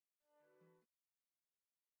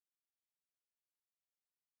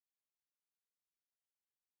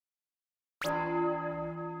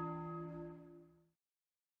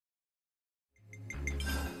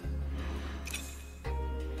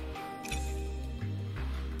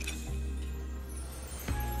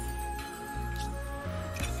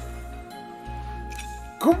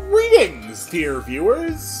Greetings, dear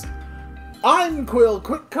viewers! I'm Quill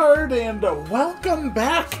Quickcard, and welcome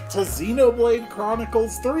back to Xenoblade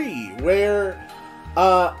Chronicles 3, where,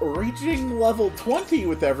 reaching level 20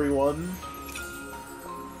 with everyone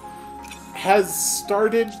has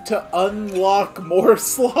started to unlock more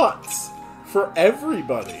slots for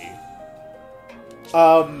everybody.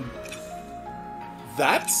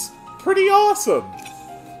 That's pretty awesome.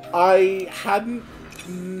 I hadn't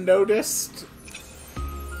noticed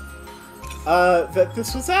that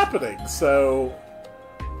this was happening, so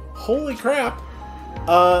holy crap.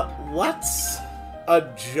 Let's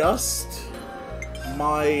adjust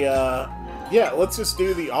my, yeah, let's just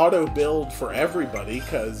do the auto build for everybody,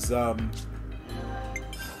 because,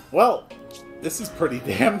 well, this is pretty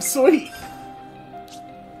damn sweet.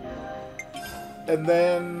 And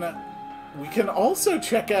then we can also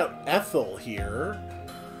check out Ethel here.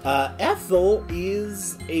 Ethel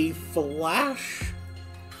is a flash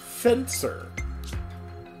fencer.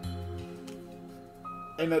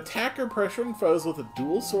 An attacker pressuring foes with a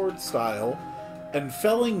dual sword style and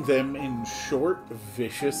felling them in short,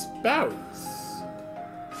 vicious bouts.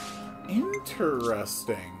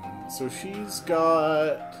 Interesting. So she's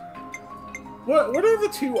got... What are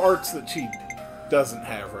the two arts that she doesn't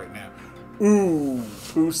have right now? Ooh,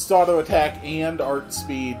 boosts auto attack and art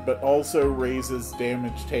speed, but also raises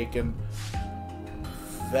damage taken.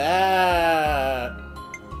 That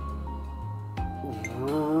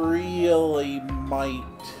really might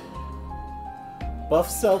buff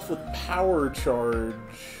self with power charge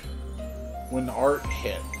when art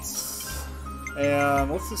hits. And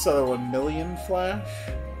what's this other one? Million Flash?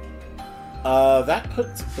 That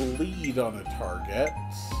puts bleed on a target.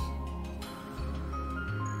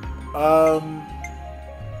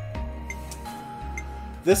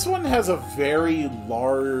 This one has a very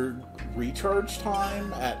large recharge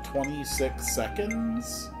time at 26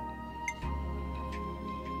 seconds.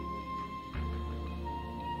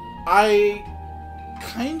 I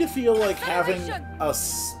kind of feel like having a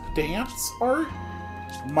stance art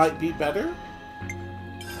might be better.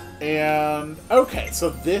 And, okay,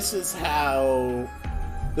 so this is how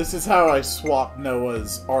I swap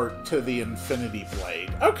Noah's art to the Infinity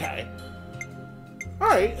Blade. Okay.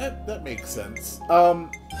 Alright, that makes sense.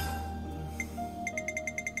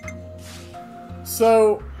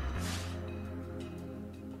 So...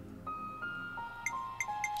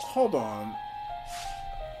 Hold on.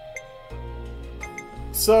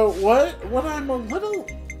 So, what I'm a little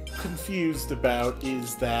confused about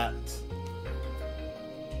is that...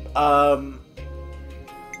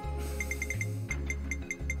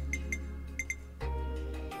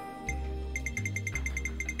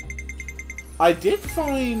 I did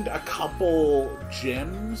find a couple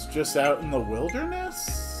gems just out in the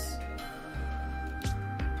wilderness.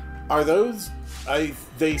 Are those...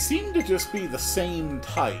 they seem to just be the same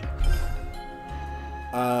type.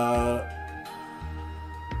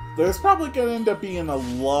 There's probably going to end up being a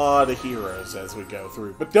lot of heroes as we go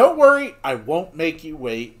through. But don't worry, I won't make you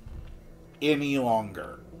wait any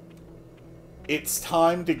longer. It's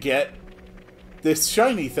time to get this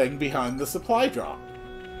shiny thing behind the supply drop.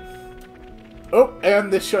 Oh,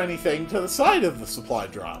 and this shiny thing to the side of the supply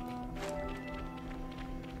drop.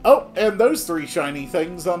 Oh, and those three shiny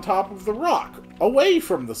things on top of the rock, away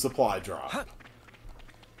from the supply drop.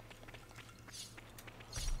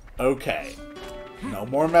 Okay. No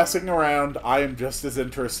more messing around. I am just as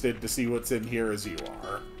interested to see what's in here as you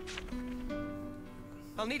are.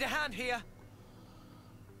 I'll need a hand here.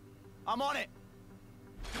 I'm on it.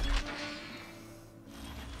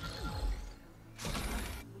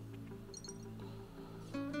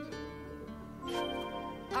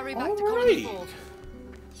 Hurry back to Colony 4.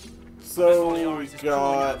 So we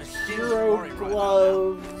got hero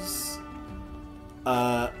gloves.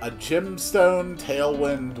 A gemstone,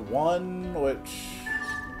 Tailwind 1, which...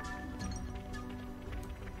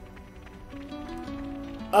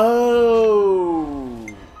 Oh!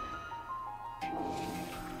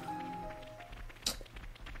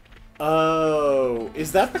 Oh,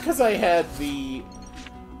 is that because I had the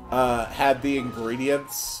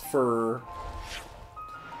ingredients for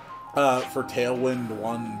Tailwind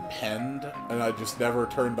 1 penned, and I just never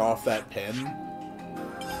turned off that pen?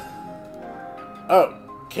 Oh,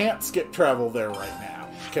 can't skip travel there right now.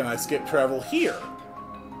 Can I skip travel here?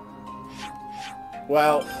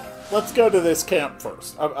 Well, let's go to this camp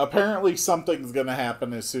first. Apparently something's gonna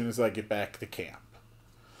happen as soon as I get back to camp.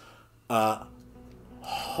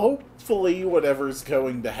 Hopefully whatever's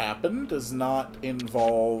going to happen does not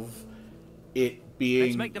involve it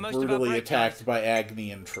being brutally attacked by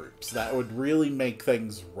Agnian troops. That would really make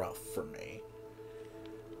things rough for me.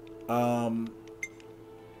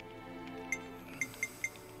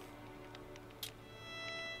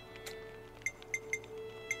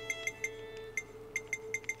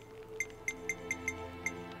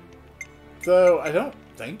 Though, I don't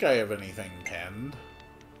think I have anything penned.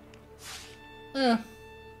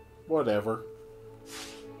 Whatever.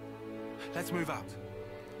 Let's move out.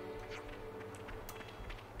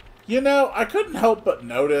 You know, I couldn't help but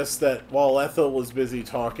notice that while Ethel was busy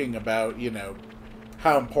talking about, you know,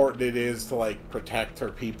 how important it is to, like, protect her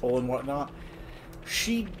people and whatnot,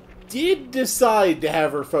 she did decide to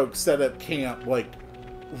have her folks set up camp, like,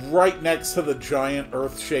 right next to the giant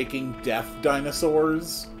earth-shaking death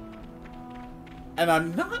dinosaurs. And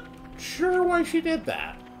I'm not sure why she did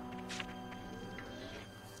that.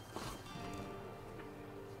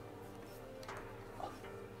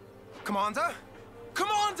 Commander?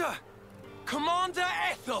 Commander! Commander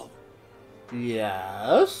Ethel!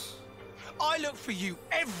 Yes? I looked for you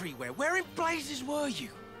everywhere. Where in blazes were you?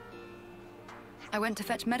 I went to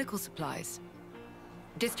fetch medical supplies.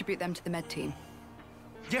 Distribute them to the med team.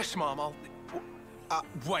 Yes, Mom, I'll...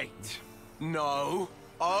 wait. No.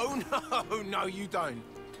 Oh, no. No, you don't.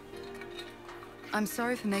 I'm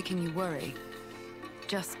sorry for making you worry.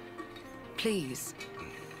 Just, please.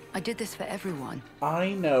 I did this for everyone.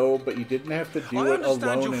 I know, but you didn't have to do it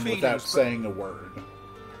alone and without saying a word.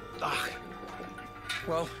 Ugh.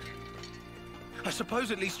 Well, I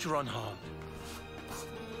suppose at least you're unharmed.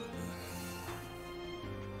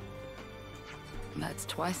 That's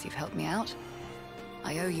twice you've helped me out.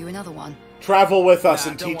 I owe you another one. Travel with us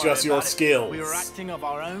and teach us your skills. We were acting of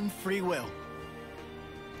our own free will.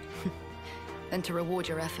 Then to reward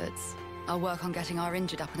your efforts, I'll work on getting our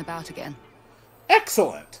injured up and about again.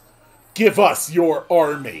 Excellent! Give us your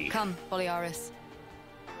army! Come, Boliaris.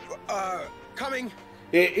 Coming.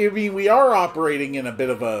 I mean, we are operating in a bit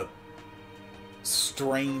of a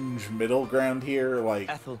strange middle ground here. Like,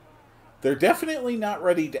 Ethel. They're definitely not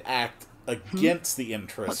ready to act against the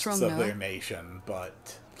interests wrong, of Noah? their nation,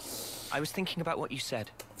 but I was thinking about what you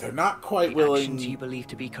said. they're not quite The willing... actions you believe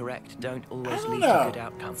to be correct don't always don't lead know. to good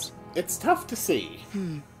outcomes. It's tough to see.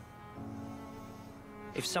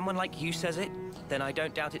 If someone like you says it, then I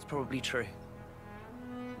don't doubt it's probably true.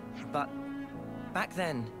 But back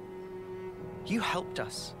then, you helped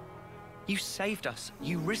us. You saved us.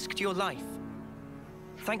 You risked your life.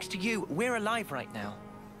 Thanks to you, we're alive right now.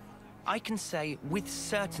 I can say with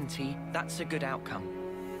certainty that's a good outcome.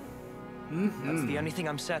 That's the only thing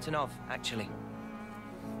I'm certain of, actually.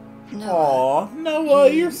 No. Aw, Noah,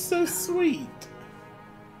 you're so sweet.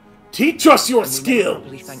 Teach us your And we never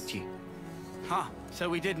properly skills! thanked you. Huh, so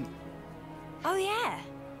we didn't. Oh, yeah.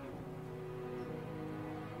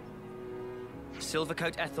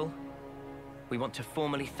 Silvercoat Ethel, we want to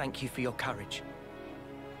formally thank you for your courage.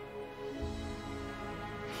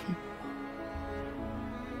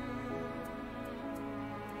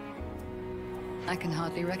 I can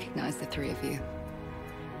hardly recognize the three of you.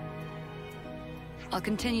 I'll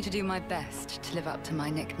continue to do my best to live up to my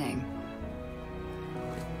nickname.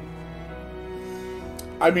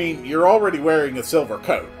 I mean, you're already wearing a silver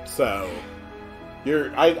coat, so...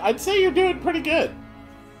 I'd say you're doing pretty good.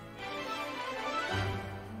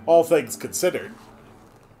 All things considered.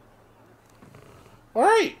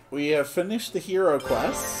 Alright, we have finished the hero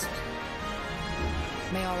quest.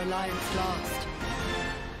 May our alliance last.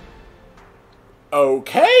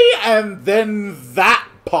 Okay, and then that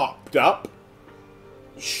popped up.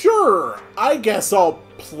 Sure, I guess I'll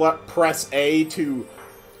press A to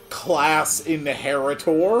class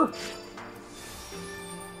inheritor.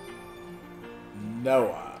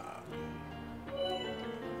 Noah.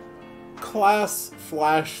 Class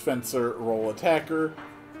Flash Fencer Roll Attacker.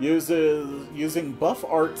 Using buff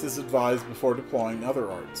arts is advised before deploying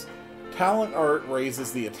other arts. Talent art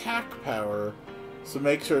raises the attack power, so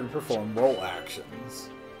make sure to perform roll actions.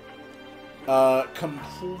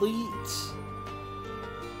 Complete...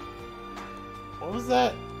 What was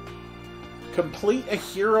that? Complete a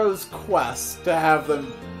hero's quest to have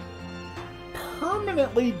them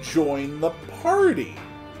permanently join the party.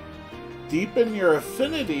 Deepen your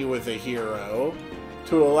affinity with a hero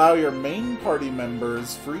to allow your main party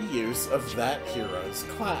members free use of that hero's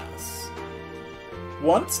class.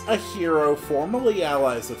 Once a hero formally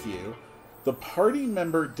allies with you, the party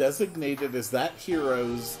member designated as that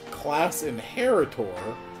hero's class inheritor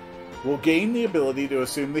will gain the ability to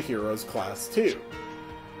assume the hero's class too.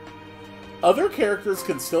 Other characters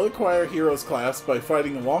can still acquire hero's class by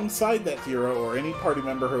fighting alongside that hero or any party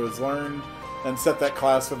member who has learned and set that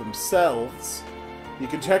class for themselves. You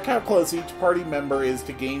can check how close each party member is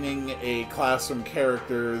to gaining a class from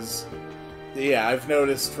characters. Yeah, I've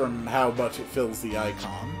noticed from how much it fills the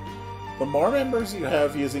icon. The more members you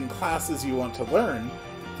have using classes you want to learn,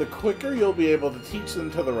 the quicker you'll be able to teach them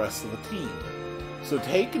to the rest of the team. So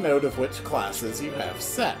take note of which classes you have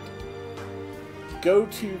set. go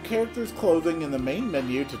to Characters Clothing in the main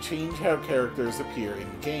menu to change how characters appear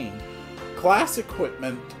in-game. Class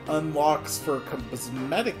equipment unlocks for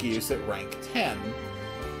cosmetic use at rank 10.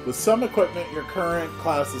 With some equipment, your current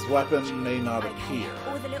class's weapon may not appear.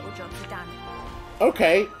 All the little jobs are done.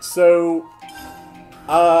 Okay, so...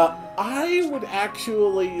 I would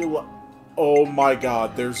actually... Oh my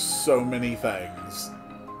god, there's so many things.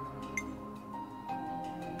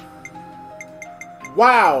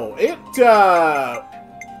 Wow,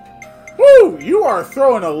 Woo! You are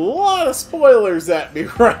throwing a lot of spoilers at me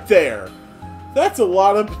right there. That's a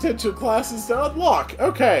lot of potential classes to unlock.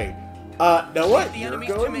 Okay. Know what? You're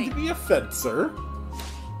going to be a fencer.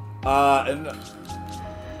 And...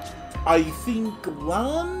 I think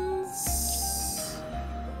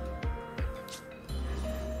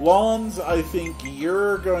Lawns, I think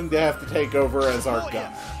you're going to have to take over as our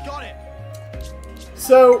gunner. Got it.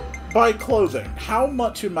 So, by clothing, how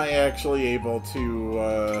much am I actually able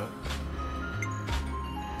to,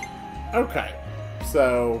 Okay,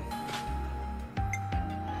 so...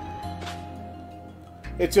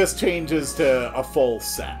 It just changes to a full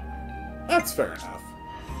set. That's fair enough.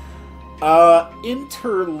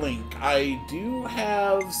 Interlink. I do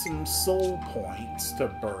have some soul points to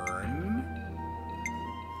burn.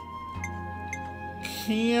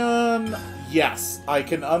 Yes, I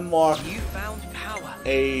can unlock You found power.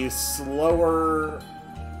 a slower...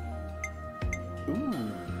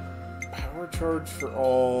 Ooh. Power charge for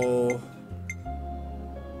all...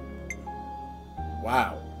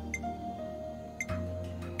 Wow.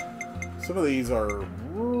 Some of these are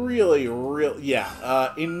really...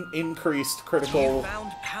 Yeah, increased critical... You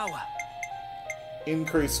found power.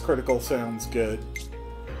 Increased critical sounds good.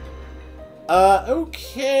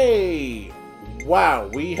 Okay. Wow,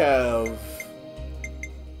 we have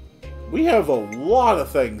a lot of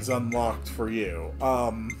things unlocked for you.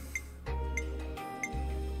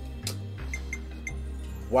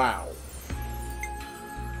 Wow.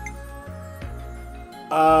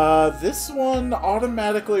 This one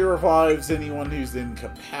automatically revives anyone who's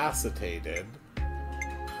incapacitated.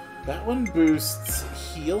 That one boosts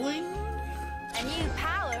healing? A new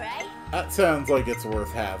power, eh? That sounds like it's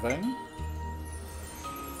worth having.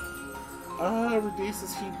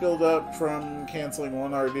 Reduces heat buildup from canceling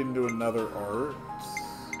one art into another art.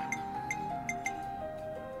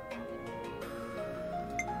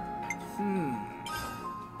 A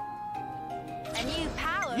new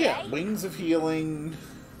power, Yeah, eh? Wings of Healing.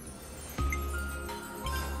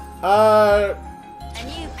 A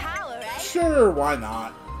new power, eh? Sure, why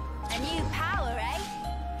not? A new power, eh?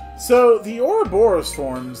 So, the Ouroboros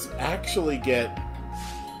forms actually get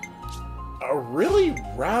a really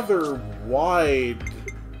rather wide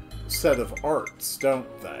set of arts, don't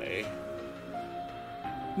they?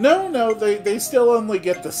 No, they still only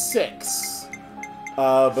get the 6.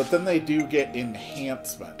 But then they do get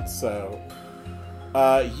enhancements, so...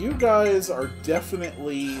 you guys are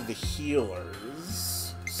definitely the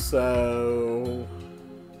healers, so...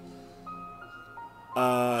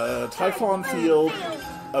 Typhon Field,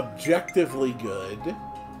 objectively good.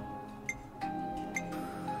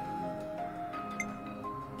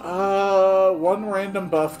 One random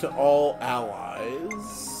buff to all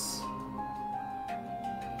allies.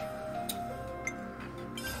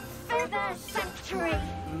 Feather Sanctuary.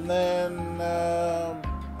 And then,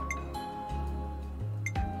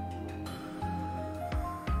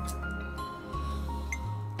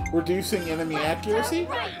 reducing enemy accuracy?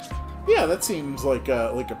 Yeah, that seems like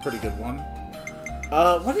a pretty good one.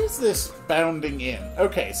 What is this bounding in?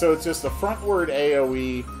 Okay, so it's just a frontward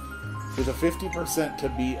AoE with a 50% to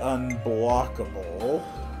be unblockable.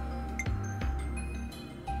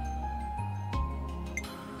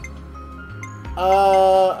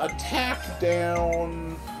 Attack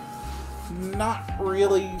down. Not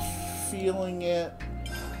really feeling it.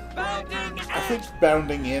 I think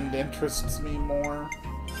bounding in interests me more.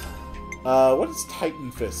 What does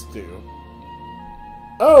Titan Fist do?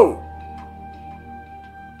 Oh!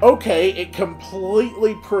 Okay, it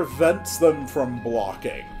completely prevents them from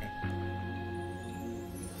blocking.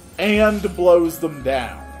 And blows them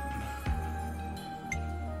down.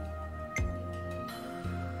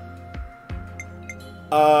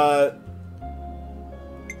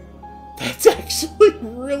 That's actually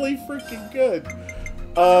really freaking good.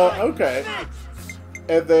 Okay.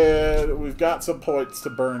 And then we've got some points to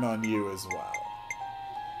burn on you as well.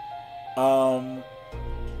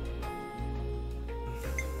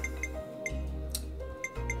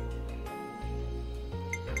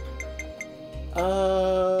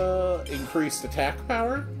 Increased attack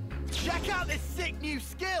power. Check out this sick new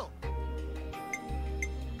skill.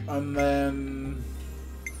 And then...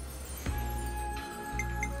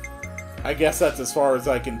 I guess that's as far as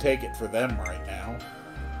I can take it for them right now.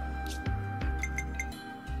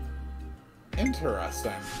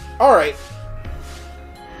 Interesting. Alright.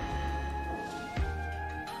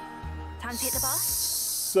 Time to hit the bath?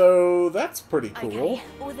 So, that's pretty cool. Okay,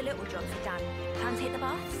 all the little jobs are done. Time to hit the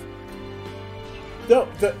baths? No,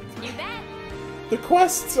 You bet. the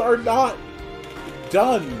quests are not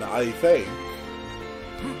done, I think.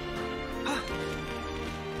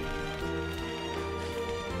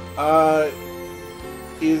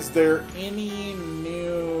 Is there any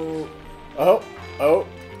new... Oh,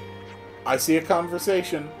 I see a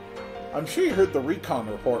conversation. I'm sure you heard the recon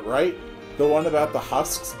report, right? The one about the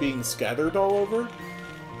husks being scattered all over?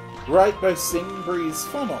 Right by Singbree's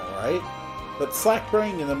funnel, right? That slack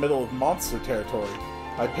brain in the middle of monster territory.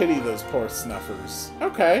 I pity those poor snuffers.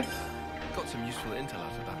 Okay. Got some useful intel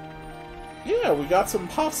out of that. Yeah, we got some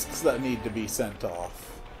husks that need to be sent off.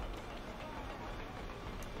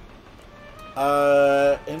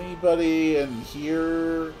 Anybody in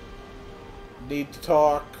here need to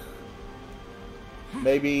talk?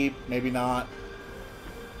 Maybe, maybe not.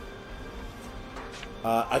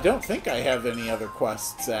 I don't think I have any other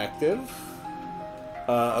quests active.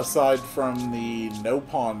 Aside from the No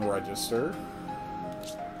Pawn Register.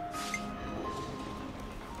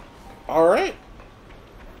 Alright.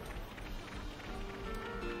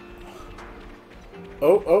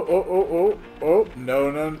 Oh,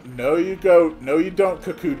 no you go. No you don't,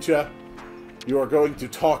 Kakucha. You are going to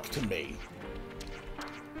talk to me.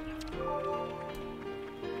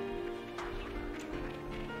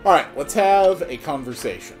 Alright, let's have a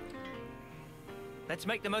conversation. Let's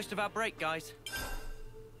make the most of our break, guys.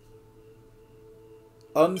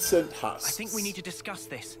 Unsent husks. I think we need to discuss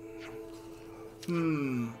this.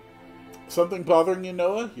 Something bothering you,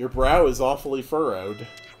 Noah? Your brow is awfully furrowed.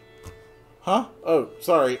 Huh? Oh,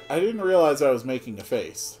 sorry. I didn't realize I was making a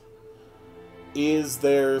face. Is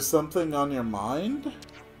there something on your mind?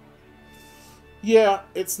 Yeah,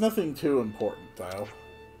 it's nothing too important, though.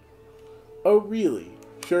 Oh, really?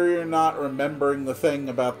 Sure you're not remembering the thing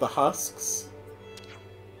about the husks?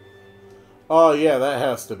 Oh, yeah, that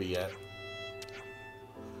has to be it.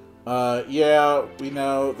 Yeah, we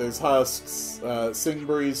know. There's husks.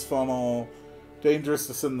 Singbree's funnel. Dangerous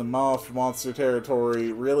to send them off. Monster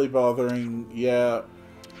territory. Really bothering. Yeah.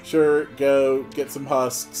 Sure, go. Get some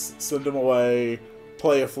husks. Send them away.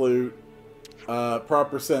 Play a flute.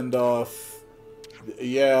 Proper send-off.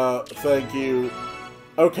 Yeah, thank you.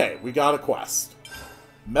 Okay, we got a quest.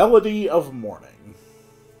 Melody of Morning.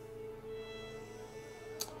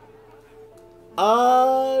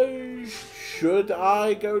 Should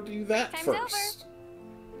I go do that Time's first?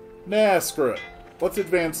 Nah, screw it. Let's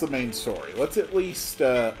advance the main story. Let's at least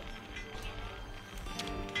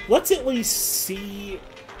see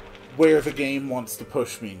where the game wants to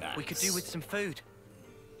push me next. We could do with some food.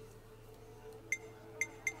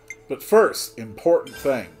 But first, important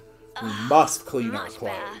thing. We must clean our much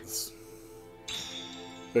better. clothes.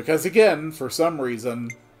 Because again, for some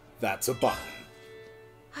reason, that's a button.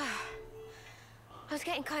 I was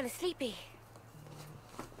getting kind of sleepy.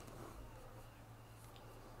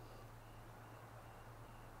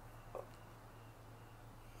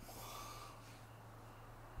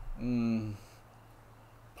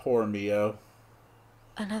 Poor Mio.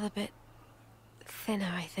 Another bit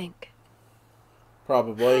thinner, I think.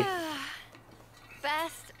 Probably.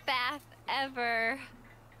 Best bath ever.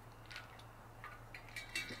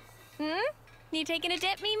 You taking a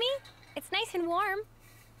dip, Mimi? It's nice and warm.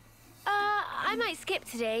 I might skip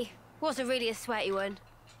today. Wasn't really a sweaty one.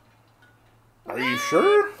 Are you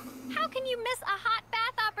sure? How can you miss a hot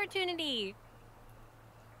bath opportunity?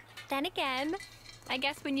 Then again, I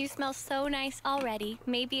guess when you smell so nice already,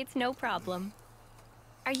 maybe it's no problem.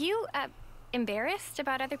 Are you, embarrassed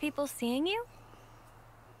about other people seeing you?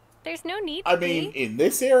 There's no need to I mean, be. in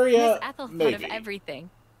this area, Miss Ethel thought maybe. of everything.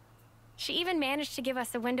 She even managed to give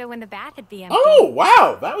us a window when the bath would be empty. Oh,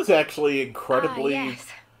 wow! That was actually incredibly... Yes.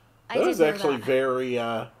 I That did was know actually that. very,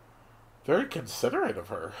 very considerate of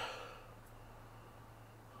her.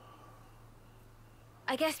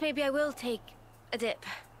 I guess maybe I will take a dip.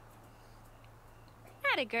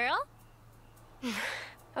 Atta girl.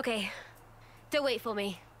 Okay. Don't wait for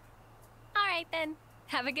me. All right, then.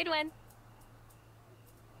 Have a good one.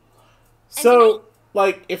 So,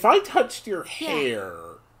 like, if I touched your hair,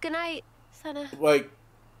 Good night, Sana. like,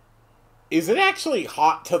 is it actually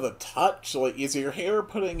hot to the touch? Like, is your hair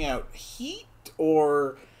putting out heat?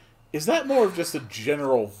 Or is that more of just a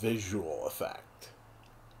general visual effect?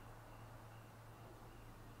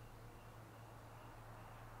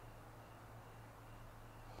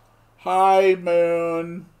 Hi,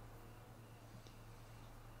 Moon.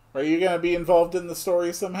 Are you going to be involved in the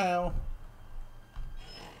story somehow?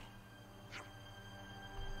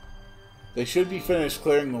 They should be finished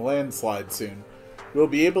clearing the landslide soon. We'll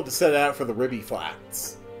be able to set out for the Ribby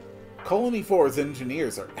Flats. Colony 4's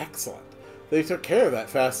engineers are excellent. They took care of that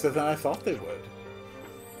faster than I thought they would.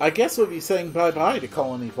 I guess we'll be saying bye-bye to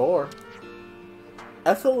Colony 4.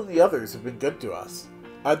 Ethel and the others have been good to us.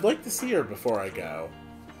 I'd like to see her before I go.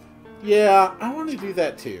 Yeah, I want to do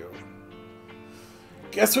that too.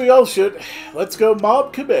 Guess we all should. Let's go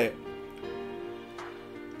mob commit.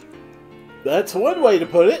 That's one way to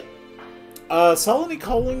put it. Solely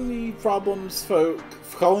colony folks'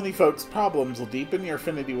 problems will deepen your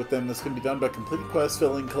affinity with them. This can be done by completing quest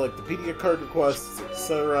filling, collectopedia card requests,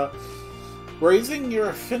 etc. Raising your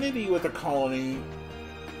affinity with a colony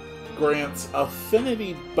grants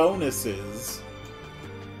affinity bonuses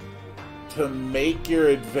to make your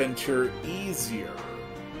adventure easier.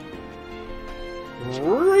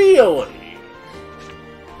 Really?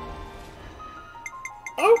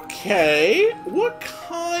 Okay, what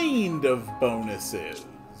kind of bonuses?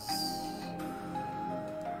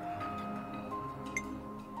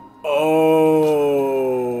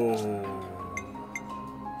 Oh.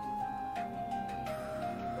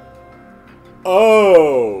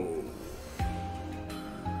 Oh.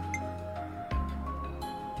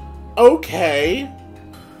 Okay.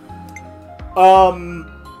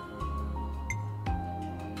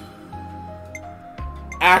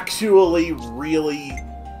 Actually really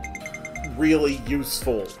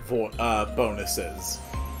useful bonuses.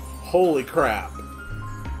 Holy crap.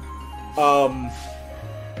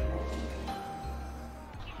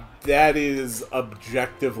 That is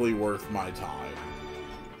objectively worth my time.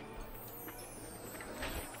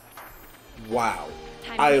 Wow.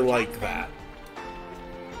 I like that.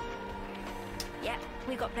 Yep,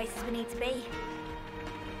 we got places we need to be.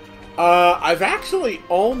 I've actually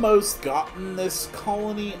almost gotten this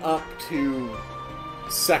colony up to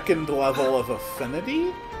 2nd level of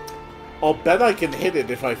affinity. I'll bet I can hit it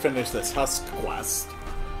if I finish this Husk quest.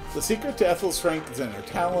 The secret to Ethel's strength is in her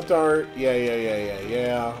talent art.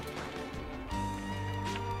 Yeah.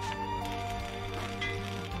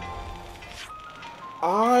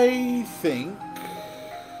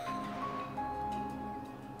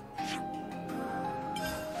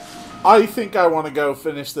 I think I want to go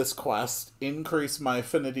finish this quest, increase my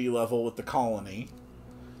affinity level with the colony.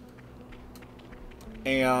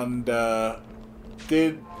 And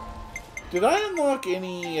did I unlock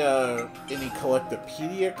any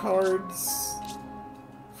collectopedia cards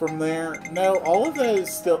from there? No, all of that is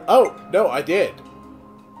still... Oh, no, I did.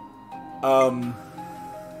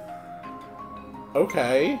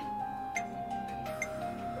 Okay.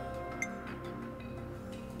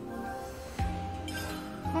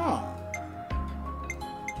 Huh.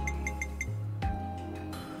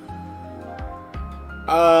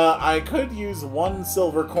 I could use 1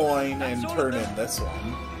 silver coin and turn in this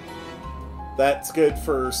one. That's good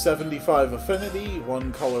for 75 affinity,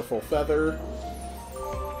 1 colorful feather.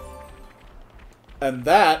 And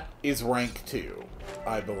that is rank 2,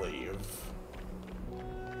 I believe.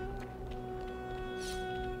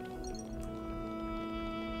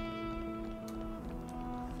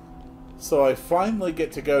 So I finally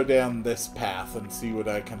get to go down this path and see what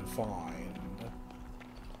I can find.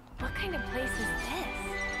 What kind of place is this?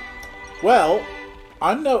 Well,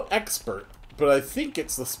 I'm no expert, but I think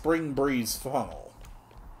it's the Spring Breeze Funnel.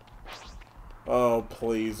 Oh,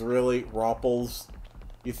 please, really? Ropples?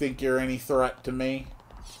 You think you're any threat to me?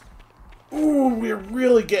 Ooh, we're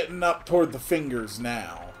really getting up toward the fingers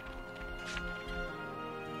now.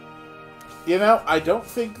 You know, I don't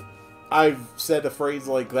think I've said a phrase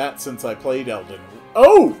like that since I played Elden Ring.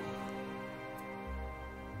 Oh!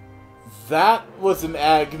 That was an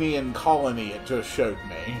Agnian colony it just showed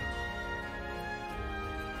me.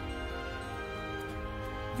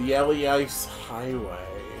 The Elias Highway.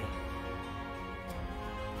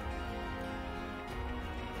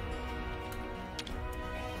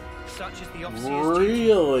 Such is the Officier's duty.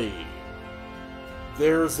 Really?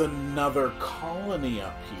 There's another colony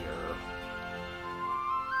up here.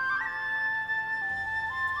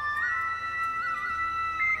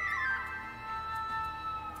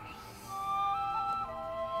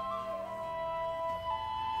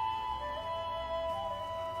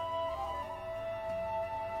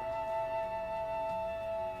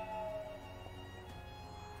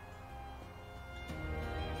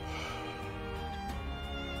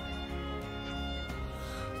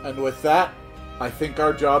 And with that, I think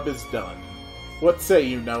our job is done. What say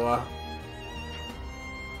you, Noah?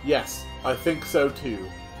 Yes, I think so too.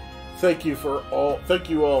 Thank you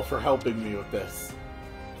all for helping me with this.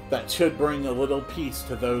 That should bring a little peace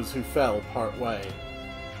to those who fell part way.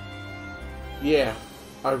 Yeah,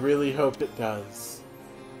 I really hope it does.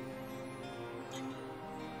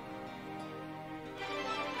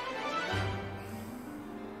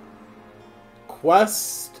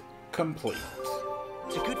 Quest complete.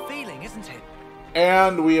 It's a good feeling, isn't it?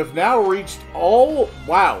 And we have now reached all...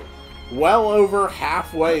 Wow. Well over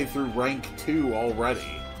halfway through rank 2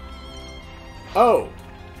 already. Oh.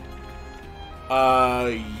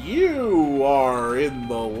 You are in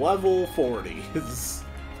the level 40s.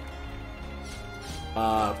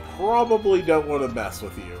 Probably don't want to mess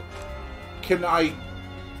with you. Can I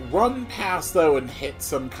run past, though, and hit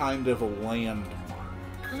some kind of a landmark?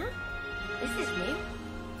 Huh? This is new.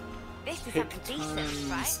 This is Pick something decent,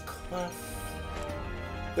 right? times clef.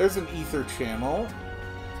 There's an ether channel.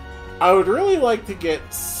 I would really like to get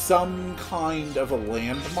some kind of a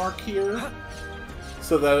landmark here,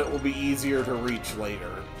 so that it will be easier to reach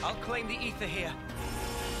later. I'll claim the ether here.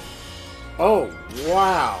 Oh,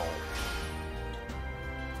 wow.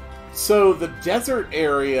 So the desert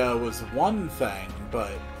area was one thing,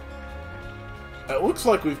 but it looks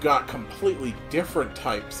like we've got completely different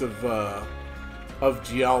types of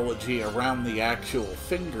geology around the actual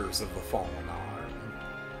fingers of the fallen arm.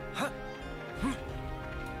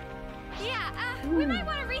 Yeah, we might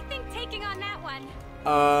want to rethink taking on that one.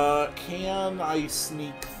 Can I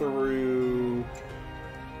sneak through?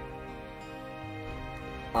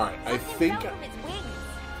 Alright, I think... Something fell from its wings.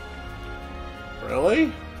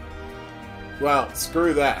 Really? Well,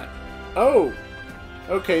 screw that. Oh!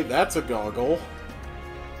 Okay, that's a goggle.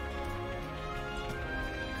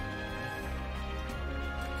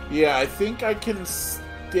 Yeah, I think I can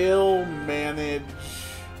still manage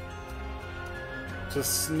to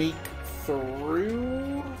sneak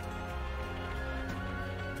through?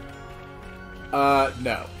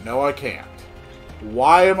 No. No, I can't.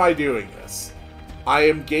 Why am I doing this? I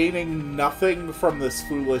am gaining nothing from this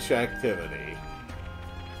foolish activity.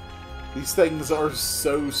 These things are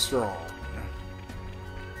so strong.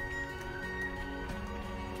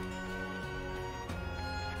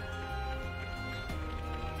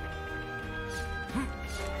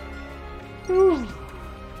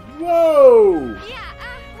 Whoa! Yeah,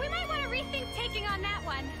 we might want to rethink taking on that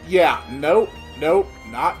one. Yeah, nope,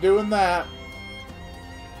 not doing that.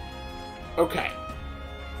 Okay.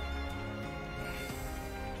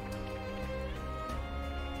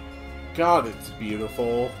 God, it's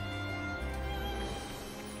beautiful.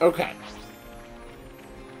 Okay.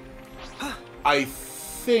 I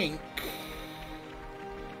think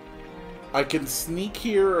I can sneak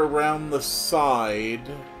here around the side,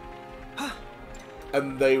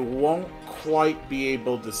 and they won't quite be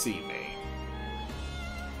able to see me.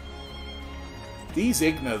 These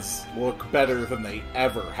Ignas look better than they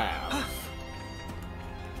ever have.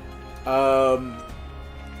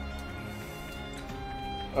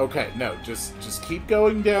 Okay, no, just keep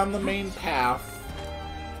going down the main path.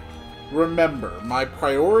 Remember, my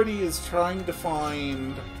priority is trying to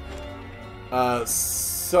find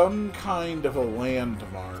some kind of a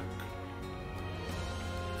landmark.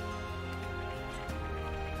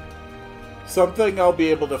 Something I'll be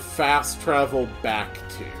able to fast travel back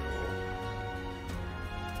to.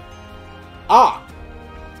 Ah!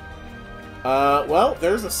 Well,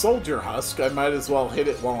 there's a soldier husk. I might as well hit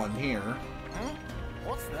it while I'm here. Huh?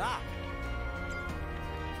 What's that?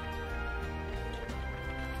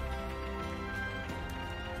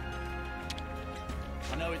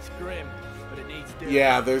 I know it's grim, but it needs doing.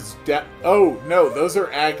 Yeah, there's oh, no, those are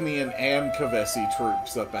Agnian and Kavesi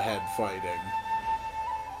troops up ahead fighting.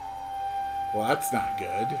 Well, that's not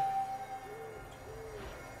good.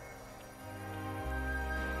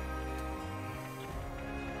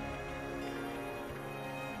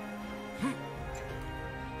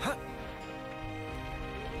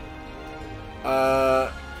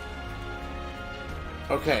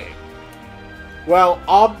 Okay. Well,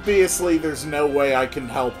 obviously there's no way I can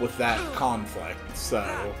help with that conflict,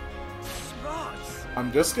 so...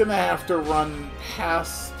 I'm just gonna have to run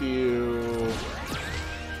past you...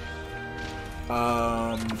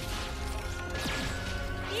 Yeah,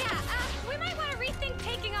 we might want to rethink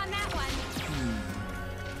taking on that one.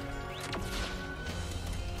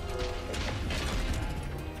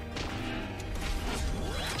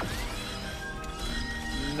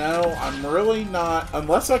 No, I'm really not...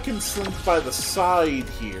 Unless I can slink by the side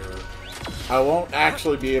here, I won't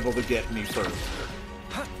actually be able to get any further.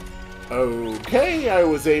 Okay, I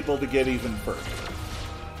was able to get even further.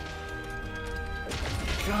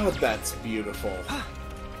 God, that's beautiful.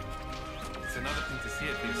 It's another thing to see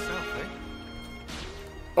it for yourself, eh?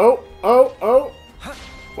 Oh!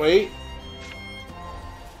 Wait.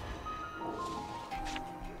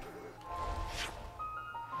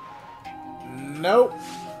 Nope.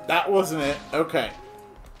 That wasn't it. Okay.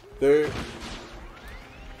 There...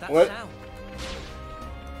 That What? sound.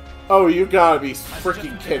 Oh, you gotta be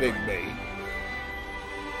freaking kidding me.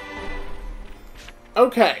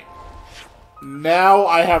 Okay. Now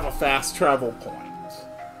I have a fast travel point.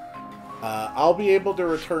 I'll be able to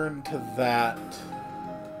return to that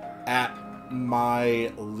at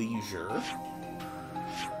my leisure.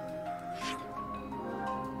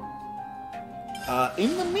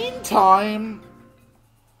 In the meantime,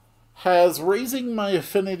 has raising my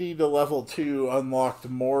affinity to level 2 unlocked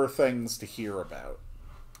more things to hear about?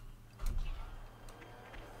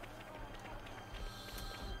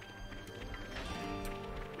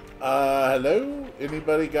 Hello?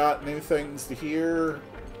 Anybody got new things to hear?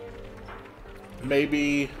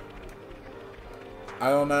 Maybe... I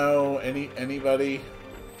don't know, anybody?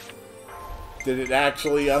 Did it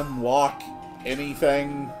actually unlock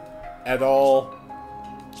anything at all?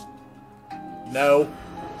 No?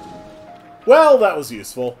 Well, that was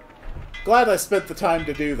useful. Glad I spent the time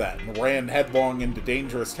to do that and ran headlong into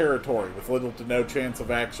dangerous territory with little to no chance of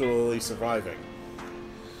actually surviving.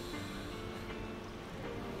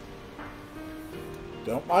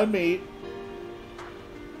 Don't mind me.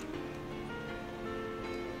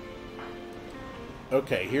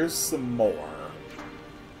 Okay, here's some more.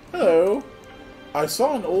 Hello. I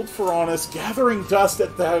saw an old Piranhas gathering dust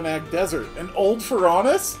at the Hanag Desert. An old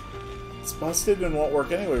Piranhas? It's busted and won't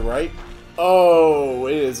work anyway, right? Oh,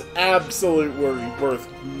 it is absolutely worth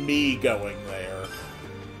me going there.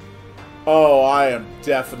 Oh, I am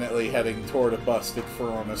definitely heading toward a busted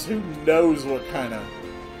Piranhas. Who knows what kind of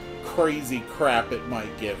crazy crap it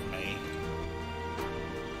might give me.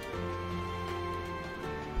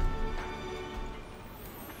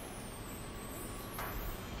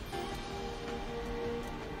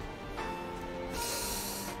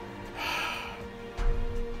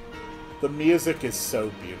 The music is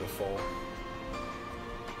so beautiful.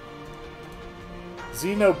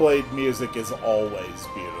 Xenoblade music is always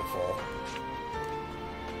beautiful.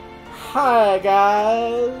 Hi,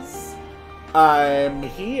 guys! I'm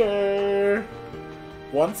here!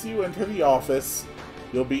 Once you enter the office,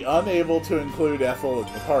 you'll be unable to include Ethel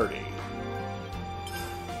in the party.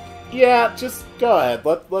 Yeah, just go ahead.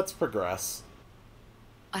 Let's progress.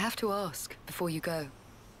 I have to ask, before you go,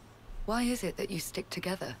 why is it that you stick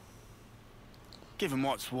together? Given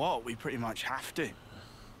what's what, we pretty much have to.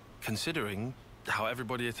 Considering how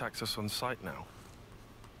everybody attacks us on sight now.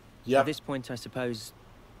 Yep. At this point, I suppose,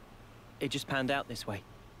 it just panned out this way.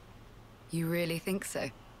 You really think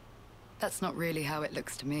so? That's not really how it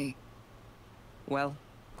looks to me. Well,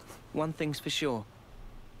 one thing's for sure.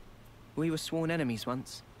 We were sworn enemies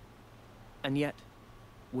once. And yet,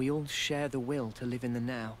 we all share the will to live in the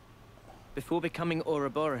now. Before becoming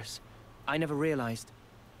Ouroboros, I never realized.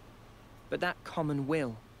 But that common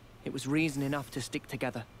will, it was reason enough to stick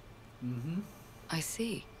together. Mm-hmm. I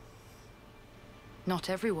see. Not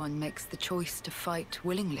everyone makes the choice to fight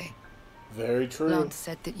willingly. Very true. Lance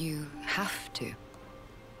said that you have to.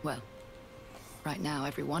 Well, right now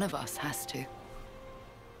every one of us has to.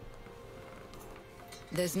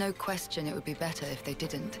 There's no question it would be better if they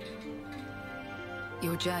didn't.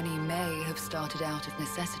 Your journey may have started out of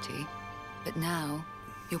necessity, but now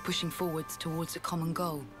you're pushing forwards towards a common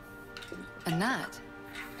goal. And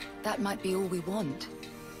that might be all we want,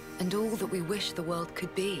 and all that we wish the world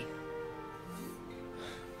could be.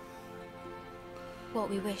 What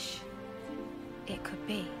we wish it could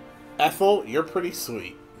be. Ethel, you're pretty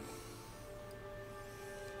sweet.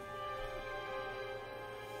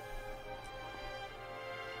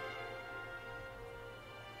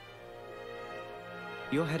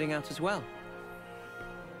 You're heading out as well?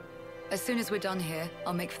 As soon as we're done here,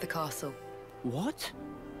 I'll make for the castle. What?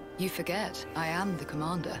 You forget, I am the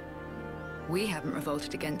commander. We haven't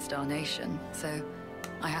revolted against our nation, so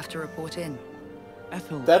I have to report in.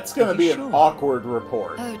 Ethel, That's gonna be sure? an awkward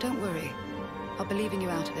report. Oh, don't worry. I'll be leaving you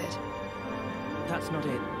out of it. That's not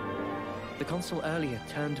it. The consul earlier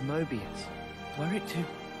turned Mobius. Were it to...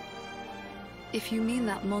 If you mean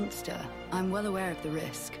that monster, I'm well aware of the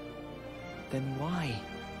risk. Then why?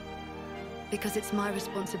 Because it's my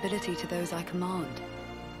responsibility to those I command.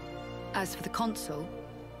 As for the consul,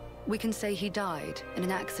 we can say he died in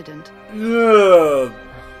an accident. Ugh.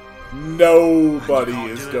 Nobody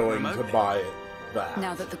can't is do it going to remotely. buy it. That.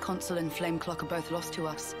 Now that the consul and Flame Clock are both lost to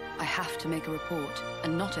us, I have to make a report,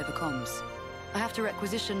 and not over comms. I have to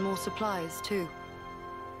requisition more supplies, too.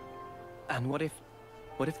 And what if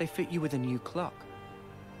they fit you with a new clock?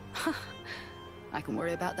 I can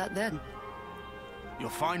worry about that then. You're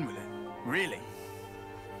fine with it, really?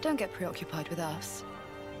 Don't get preoccupied with us.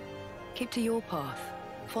 Keep to your path.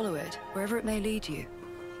 Follow it, wherever it may lead you.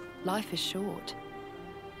 Life is short.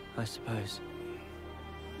 I suppose.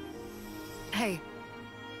 Hey,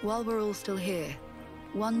 while we're all still here,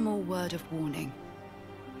 one more word of warning.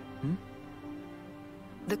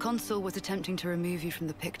 The Consul was attempting to remove you from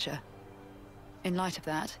the picture. In light of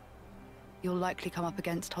that, you'll likely come up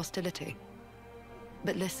against hostility.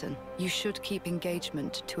 But listen, you should keep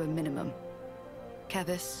engagement to a minimum.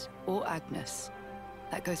 Kevis or Agnes.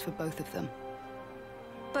 That goes for both of them.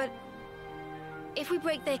 But if we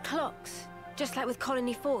break their clocks, just like with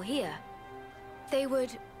Colony 4 here, they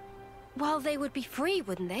would... well, they would be free,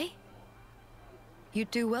 wouldn't they? You'd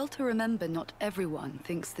do well to remember not everyone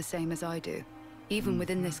thinks the same as I do. Even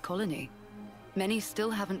within this colony, many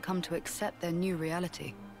still haven't come to accept their new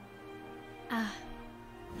reality.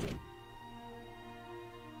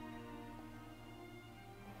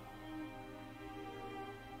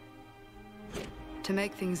 To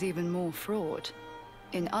make things even more fraught,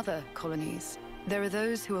 in other colonies, there are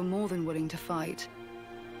those who are more than willing to fight,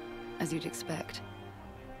 as you'd expect.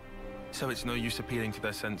 So it's no use appealing to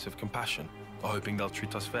their sense of compassion, or hoping they'll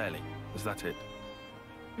treat us fairly. Is that it?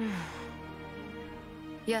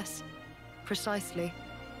 Yes, precisely.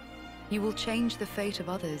 You will change the fate of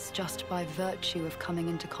others just by virtue of coming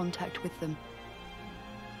into contact with them.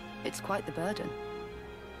 It's quite the burden.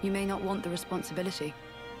 You may not want the responsibility.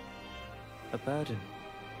 A burden,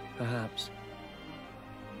 perhaps.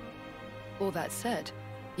 All that said,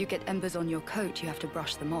 you get embers on your coat, you have to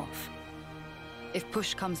brush them off. If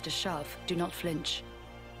push comes to shove, do not flinch.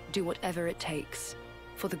 Do whatever it takes,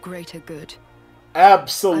 for the greater good.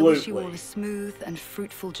 Absolutely. I wish you all a smooth and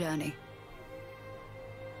fruitful journey.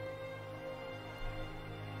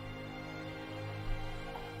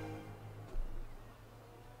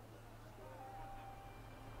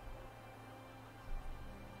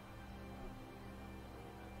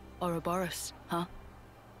 Ouroboros, huh?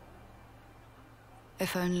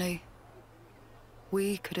 If only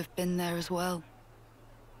we could have been there as well.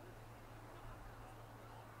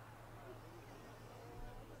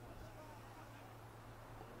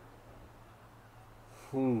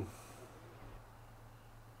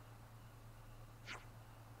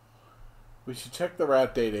 We should check the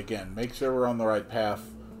route data again. Make sure we're on the right path.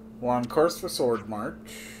 We're on course for Sword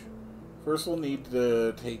March. First we'll need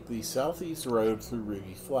to take the southeast road through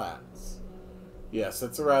Ruby Flats. Yes,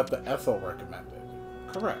 that's a route that Ethel recommended.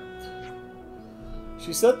 Correct.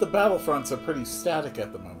 She said the battlefronts are pretty static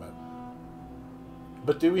at the moment.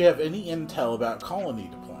 But do we have any intel about colony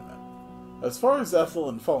deployment? As far as Ethel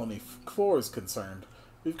and Colony 4 is concerned,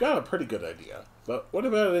 we've got a pretty good idea. But what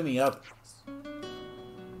about any others?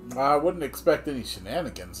 I wouldn't expect any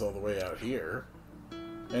shenanigans all the way out here.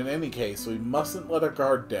 In any case, we mustn't let our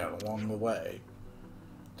guard down along the way.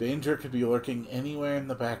 Danger could be lurking anywhere in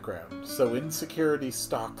the background, so insecurity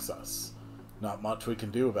stalks us. Not much we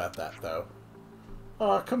can do about that, though.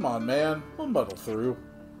 Aw, come on, man. We'll muddle through.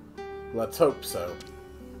 Let's hope so.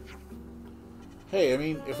 Hey, I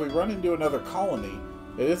mean, if we run into another colony,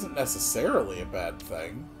 it isn't necessarily a bad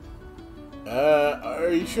thing. Are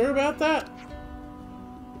you sure about that?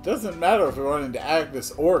 It doesn't matter if we run into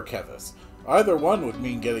Agnes or Kevis. Either one would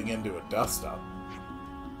mean getting into a dust-up.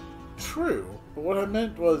 True, but what I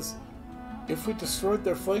meant was, if we destroyed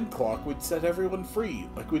their flame clock, we'd set everyone free,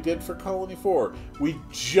 like we did for Colony 4. We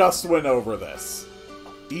just went over this.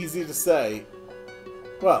 Easy to say.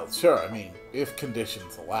 Well, sure, I mean, if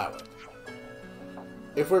conditions allow it.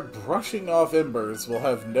 If we're brushing off embers, we'll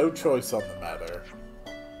have no choice on the matter.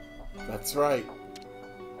 That's right.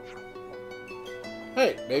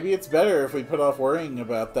 Hey, maybe it's better if we put off worrying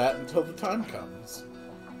about that until the time comes.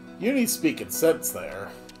 Uni's speaking sense there.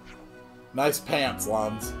 Nice pants,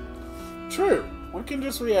 Lons. True, we can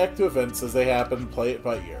just react to events as they happen, play it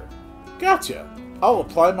by ear. Gotcha. I'll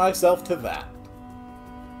apply myself to that.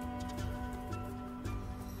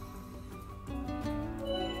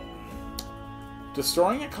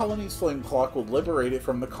 Destroying a colony's flame clock will liberate it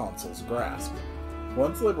from the Consul's grasp.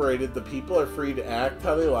 Once liberated, the people are free to act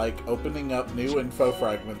how they like, opening up new info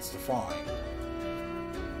fragments to find.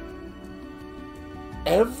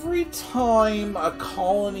 Every time a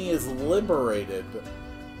colony is liberated,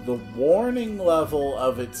 the warning level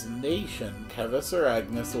of its nation, Kevis or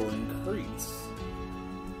Agnes, will increase.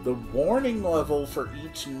 The warning level for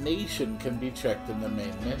each nation can be checked in the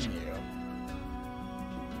main menu.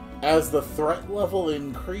 As the threat level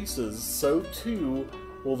increases, so too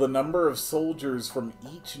will the number of soldiers from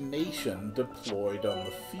each nation deployed on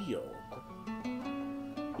the field.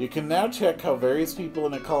 You can now check how various people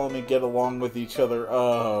in a colony get along with each other.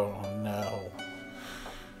 Oh no.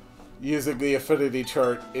 Using the affinity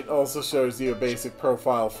chart, it also shows you a basic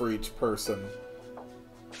profile for each person.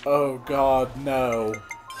 Oh god, no.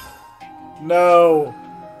 No!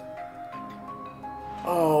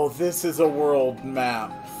 Oh, this is a world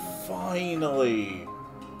map. Finally!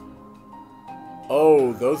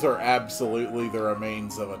 Oh, those are absolutely the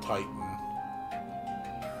remains of a Titan.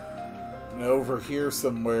 And over here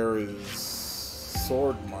somewhere is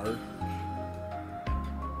Sword March.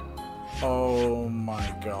 Oh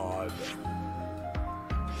my god.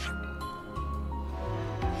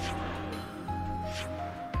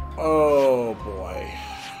 Oh boy.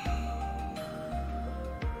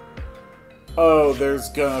 Oh, there's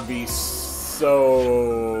gonna be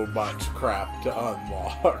so much crap to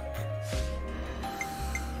unlock.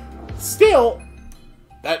 Still,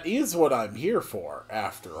 that is what I'm here for,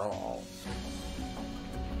 after all.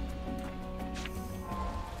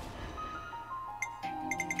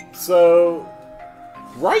 So,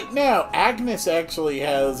 right now, Agnes actually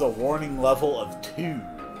has a warning level of 2.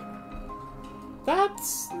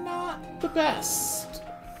 That's not the best.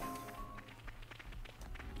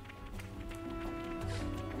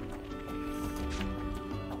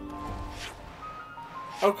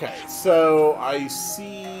 Okay, so I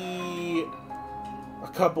see a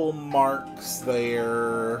couple marks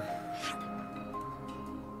there.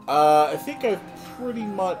 I think I've pretty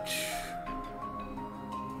much...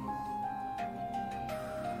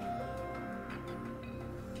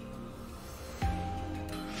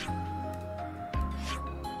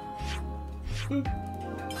 Boop.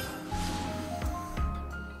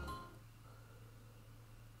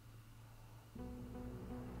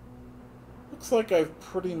 Looks like I've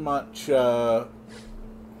pretty much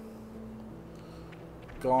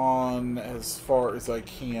gone as far as I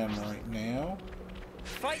can right now.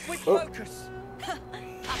 Fight with focus.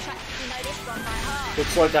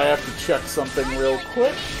 Looks like I have to check something real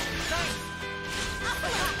quick.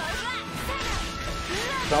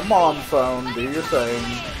 Come on, phone, do your thing.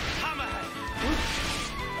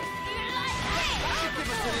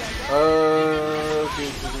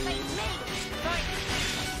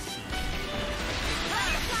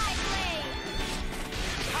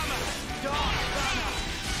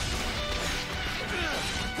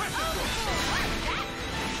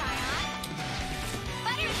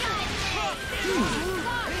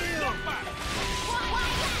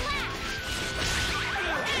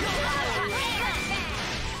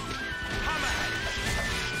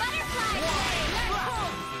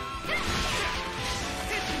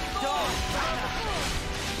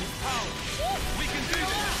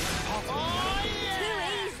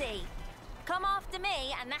 Come after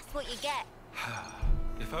me, and that's what you get.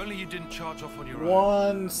 If only you didn't charge off on your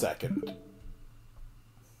own. 1 second.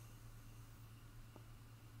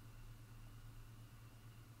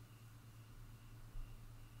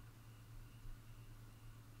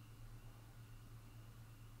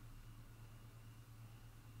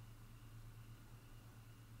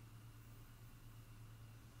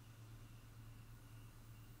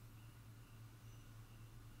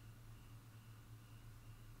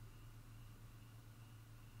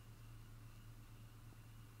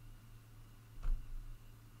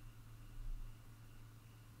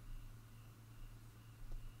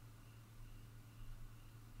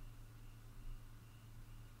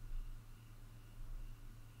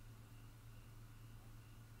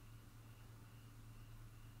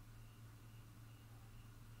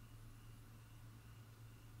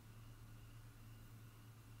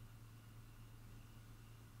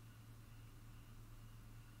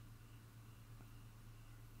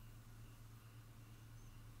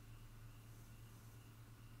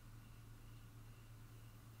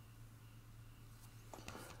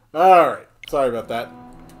 Alright, sorry about that.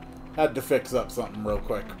 Had to fix up something real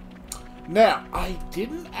quick. Now, I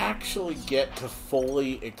didn't actually get to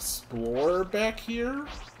fully explore back here.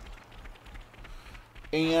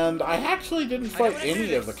 And I actually didn't fight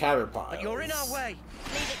any of the caterpillars. But you're in our way.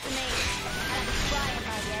 Leave it to me. I'll be quiet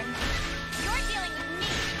by the end. You're dealing with me.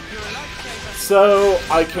 You're a lifesaver. So,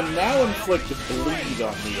 I can now inflict bleed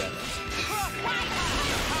on the enemy.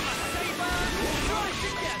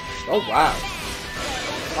 Oh, wow.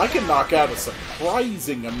 I can knock out a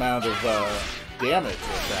surprising amount of damage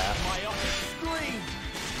with that.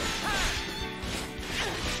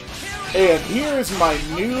 And here's my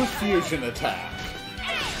new fusion attack.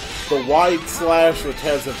 The wide slash, which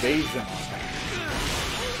has evasion on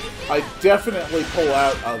it. I definitely pull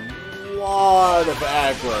out a lot of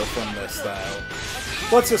aggro from this,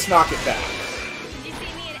 though. Let's just knock it back. Did you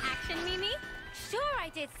see me in action, Mimi? Sure I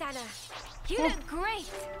did, Sana. You look great.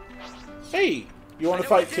 Hey, you want to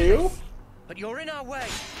fight too? But you're in our way.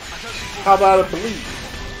 How about a bleed?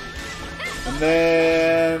 And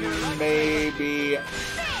then maybe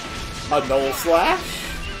a null slash?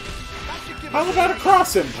 How about a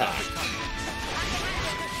cross impact?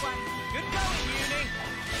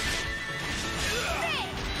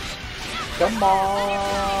 Come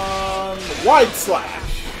on! Wide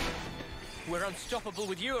slash! We're unstoppable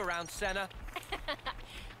with you around, Senna.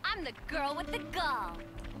 I'm the girl with the gall.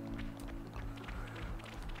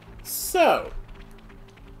 So,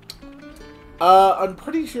 I'm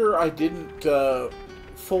pretty sure I didn't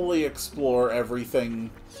fully explore everything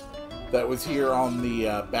that was here on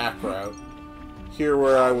the back route. Here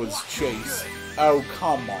where I was chased. Oh,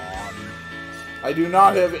 come on. I do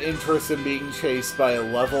not have interest in being chased by a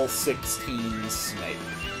level 16 snake.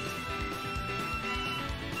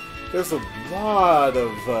 There's a lot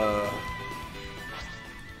of,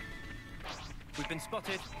 We've been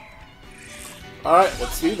spotted. Alright,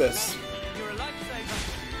 let's do this. You're a lifesaver.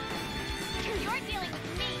 You're dealing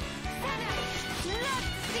with me.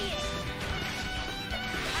 Let's see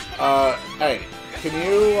it. Hey, can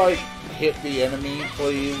you, like, hit the enemy,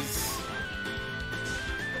 please?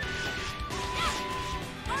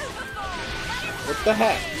 What the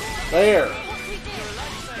heck? There!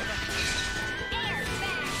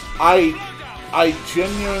 I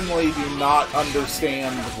genuinely do not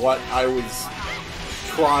understand what I was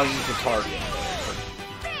trying to target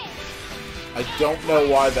there. I don't know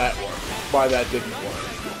why that worked. Why that didn't work.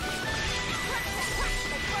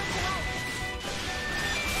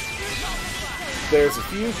 There's a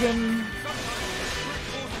fusion.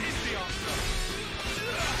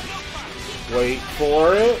 Wait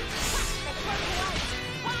for it.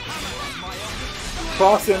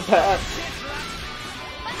 Cross impact.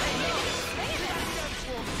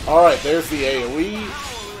 Alright, there's the AoE.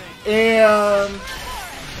 And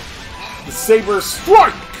the Saber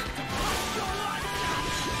Strike!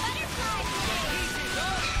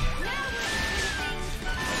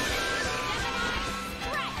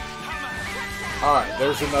 Alright,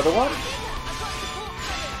 there's another one.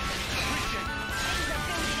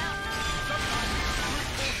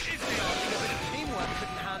 Teamwork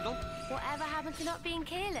couldn't handle. Whatever happened to not being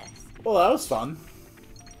careless? Well, that was fun.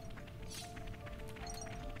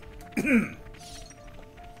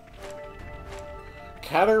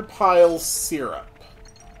 Caterpillar syrup.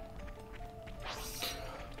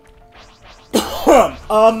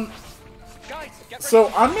 Guys, get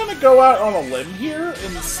So I'm gonna go out on a limb here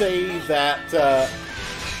and say that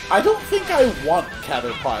I don't think I want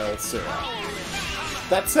caterpillar syrup.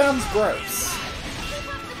 That sounds gross.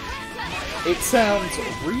 It sounds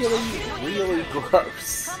really, really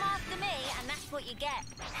gross. Come after me, and that's what you get.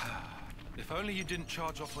 If only you didn't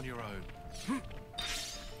charge off on your own.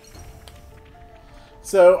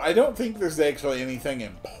 So I don't think there's actually anything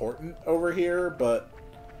important over here, but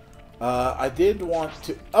I did want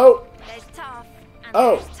to. Oh, There's tough, and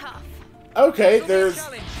Oh. there's tough. okay.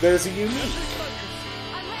 There's a unique.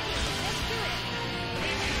 I'm ready. Let's do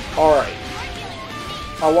it. All right.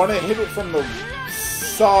 I want to hit it from the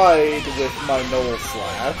side with my Null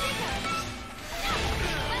Slash.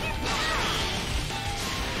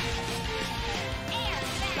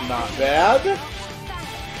 Not bad.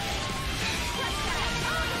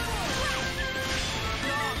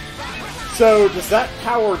 So, does that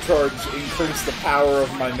power charge increase the power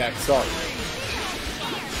of my next art?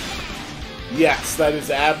 Yes, that is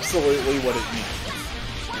absolutely what it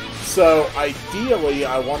means. So, ideally,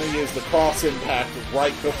 I want to use the cross impact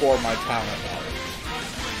right before my talent art.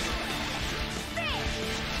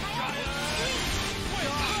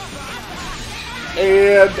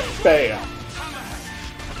 And bam.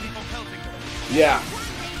 Yeah.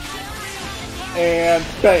 And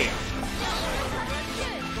bam.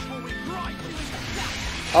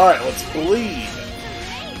 Alright, let's bleed.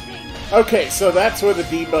 Okay, so that's where the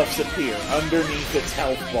debuffs appear, underneath its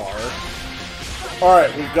health bar.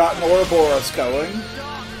 Alright, we've got an Ouroboros going.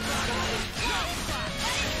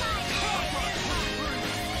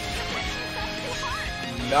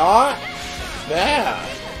 Not bad.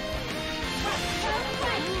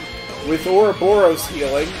 With Ouroboros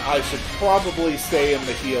healing, I should probably stay in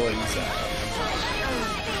the healing zone.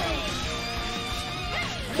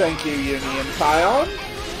 Thank you, Union Kion.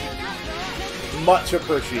 Much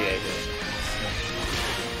appreciated.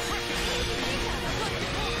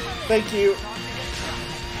 Thank you.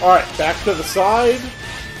 Alright, back to the side.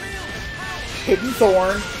 Hidden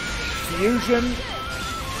Thorn. Fusion.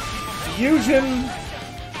 Fusion.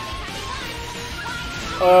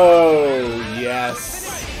 Oh, yes.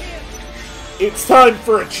 It's time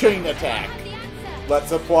for a chain attack.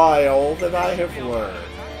 Let's apply all that I have learned.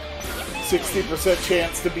 60%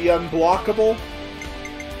 chance to be unblockable?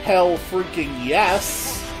 Hell freaking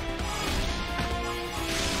yes!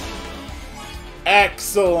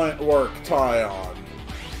 Excellent work, Tyon.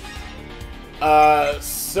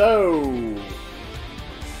 So...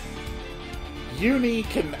 Uni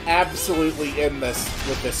can absolutely end this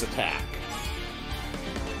with this attack.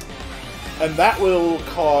 And that will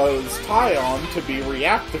cause Tyon to be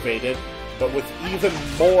reactivated, but with even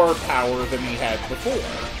more power than he had before.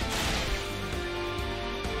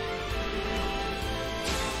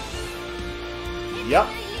 Yep.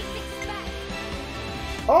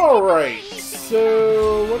 Alright,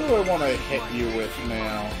 so what do I want to hit you with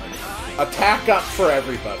now? Attack up for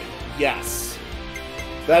everybody. Yes.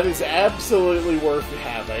 That is absolutely worth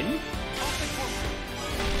having.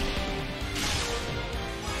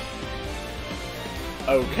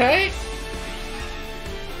 Okay.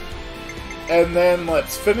 And then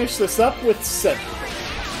let's finish this up with Senna.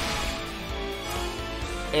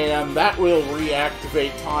 And that will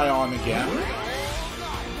reactivate Tyon again.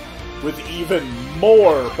 With even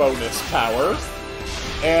more bonus power.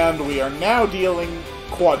 And we are now dealing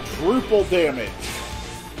quadruple damage.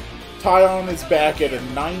 Tyon is back at a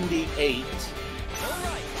 98.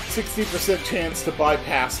 60% chance to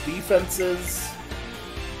bypass defenses.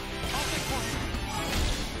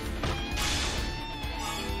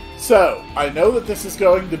 So, I know that this is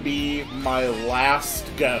going to be my last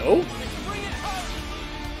go.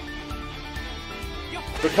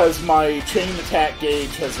 Because my chain attack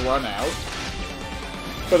gauge has run out.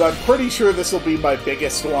 But I'm pretty sure this will be my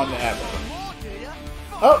biggest one ever.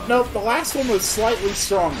 Oh, no, the last one was slightly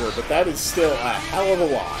stronger, but that is still a hell of a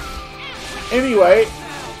lot. Anyway,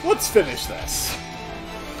 let's finish this.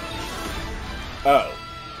 Oh.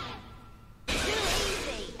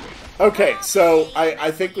 Okay, so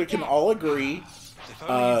I think we can all agree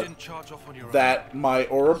that my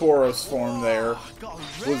Ouroboros form there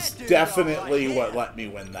was definitely what let me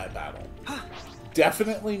win that battle.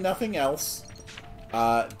 Definitely nothing else.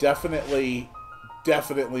 Definitely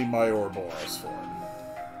my Ouroboros form.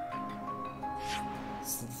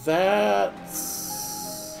 So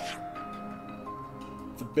that's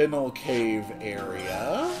the Binal Cave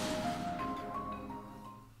area.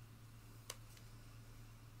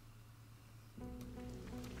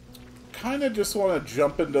 Kind of just want to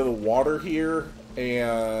jump into the water here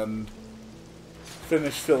and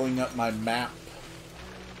finish filling up my map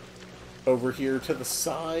over here to the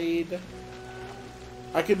side.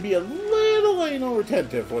 I can be a little anal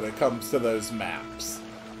retentive when it comes to those maps.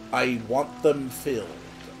 I want them filled.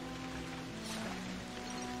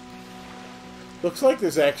 Looks like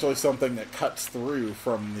there's actually something that cuts through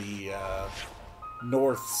from the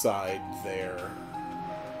north side there.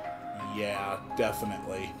 Yeah,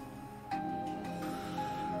 definitely.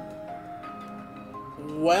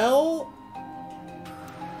 Well,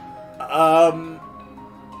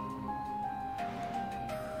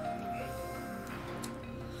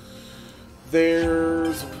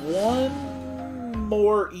 there's one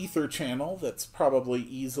more ether channel that's probably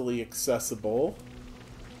easily accessible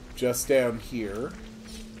just down here.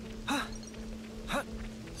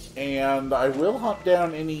 And I will hunt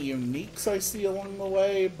down any uniques I see along the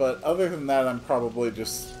way, but other than that, I'm probably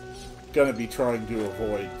just gonna be trying to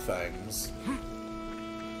avoid things.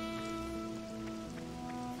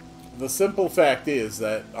 The simple fact is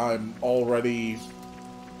that I'm already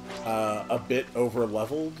a bit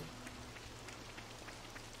over-leveled.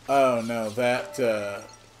 Oh no, that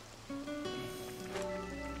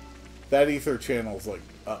ether channel's like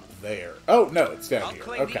up there. Oh no, it's down here.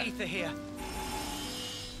 Okay. The ether here.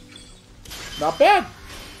 Not bad.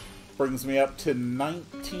 Brings me up to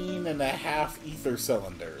 19.5 ether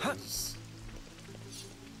cylinders.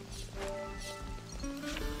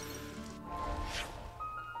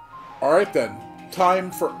 Alright then,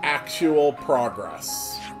 time for actual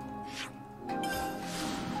progress.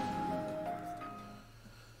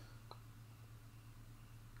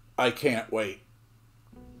 I can't wait.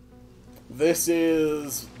 This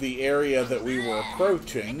is the area that we were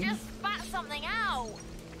approaching. I just spat something out.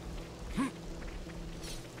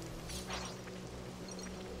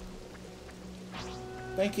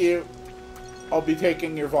 Thank you. I'll be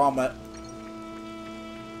taking your vomit.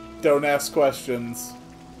 Don't ask questions.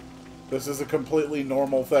 This is a completely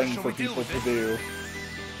normal thing for people to do.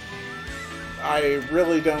 I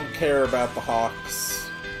really don't care about the hawks.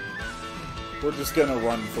 We're just gonna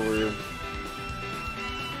run through.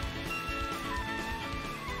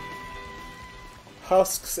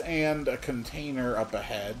 Husks and a container up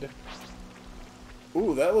ahead.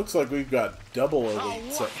 Ooh, that looks like we've got double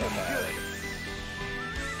elites up ahead.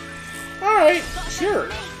 Alright, sure.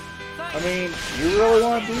 I mean, you really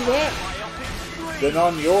want to do that? Then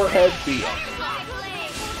on your head be it.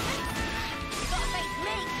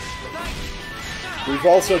 We've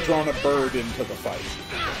also drawn a bird into the fight.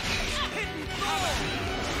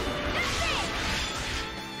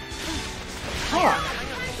 Huh.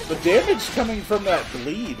 The damage coming from that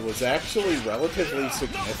bleed was actually relatively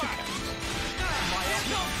significant.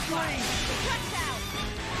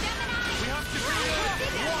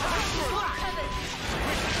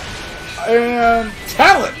 And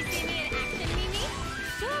talent!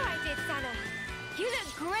 Sure I did, Sana. You look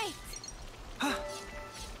great.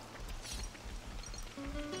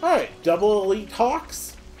 Alright, double Elite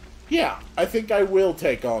Hawks? Yeah, I think I will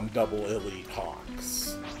take on double Elite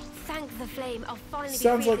Hawks. Thank the flame, I'll finally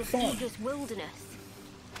Sounds be free like of this fun. eagle's wilderness.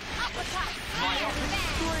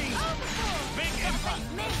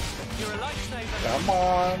 You're a lifesaver. Come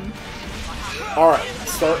on. Alright,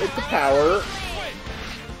 start with the power.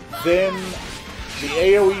 Then the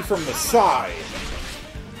AoE from the side.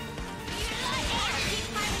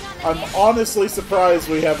 I'm honestly surprised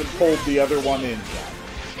we haven't pulled the other one in yet.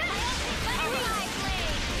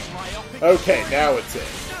 Okay, now it's in.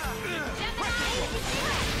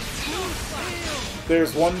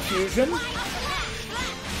 There's one fusion.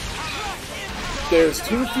 There's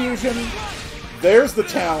two fusion. There's the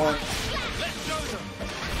talent.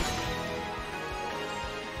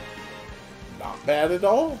 Not bad at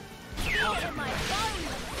all.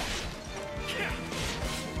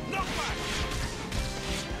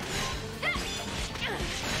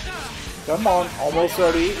 Come on, almost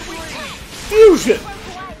ready. Fusion!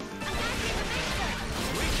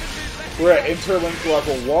 We're at Interlink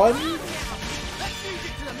level 1.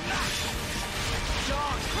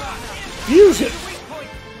 Fusion!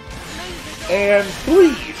 And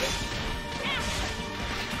bleed!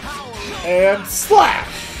 And slash!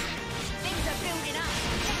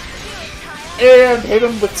 And hit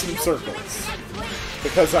him with some circles.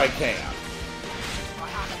 Because I can.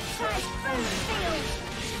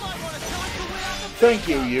 Thank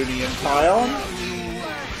you, Union Tile.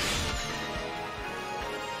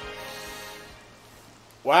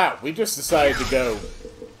 Wow, we just decided to go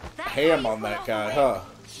ham on that guy, huh?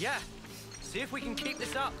 Yeah. See if we can keep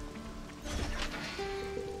this up.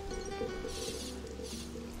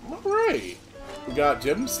 Alright. We got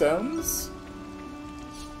gemstones.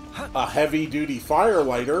 A heavy-duty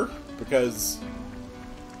firelighter, because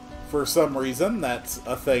for some reason that's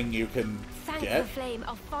a thing you can Thank get. the flame,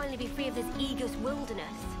 I'll finally be free of this eagle's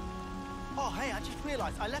wilderness. Oh, hey, I just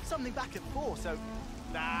realized I left something back at 4, so...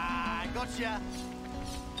 Nah, gotcha.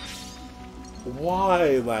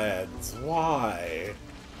 Why, lads? Why?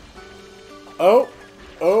 Oh!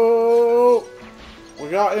 Oh! We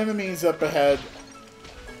got enemies up ahead.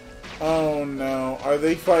 Oh no. Are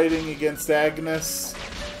they fighting against Agnes?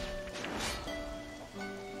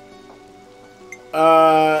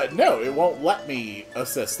 No, it won't let me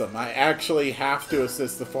assist them. I actually have to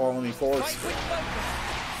assist the Fallen Force.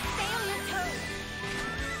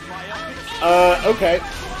 Okay.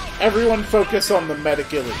 Everyone focus on the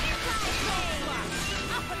medic elite.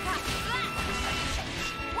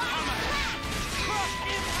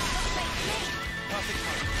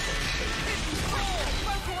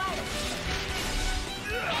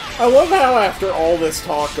 I love how after all this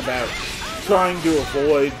talk about trying to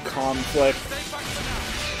avoid conflict,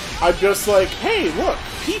 I'm just like, hey, look,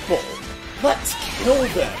 people, let's kill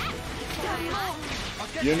them.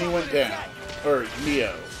 Uni went down. Or,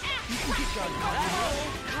 Neo.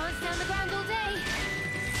 Can't stand the ground all day.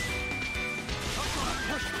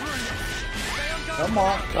 Come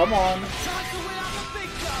on, come on.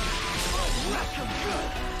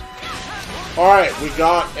 Alright, we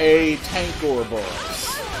got a tank Ouroboros.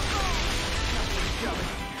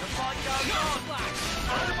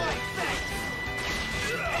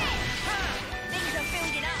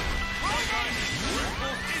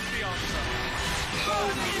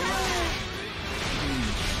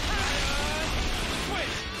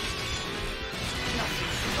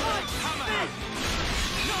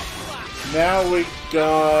 Now we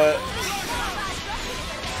got...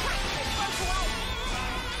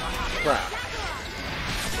 Crap.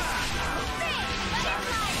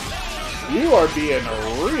 You are being a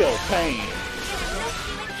real pain.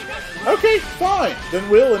 Okay, fine. Then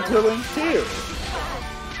we'll interlink too.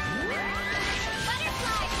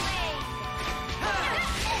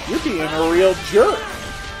 You're being a real jerk.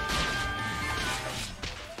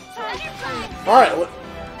 Alright,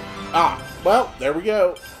 well, there we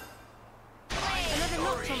go. Another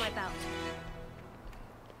notch on my belt.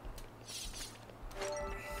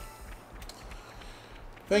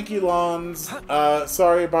 Thank you, Lons.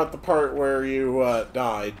 Sorry about the part where you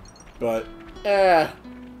died, but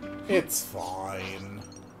it's fine.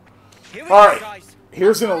 Alright,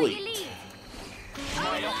 here's an elite.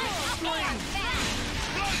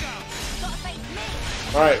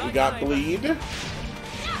 Alright, we got bleed.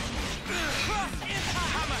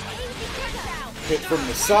 Hit from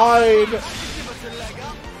the side.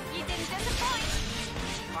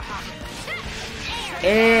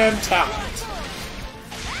 And talent.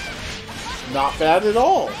 Not bad at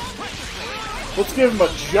all. Let's give him a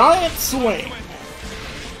giant swing.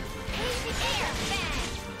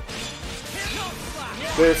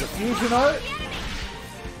 There's a fusion art.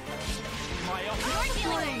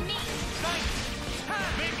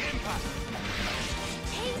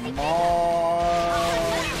 Come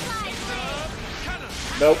on.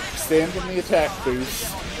 Nope, stand in the attack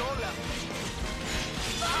boost.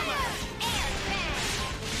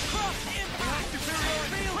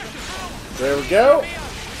 There we go.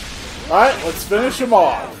 Alright, let's finish him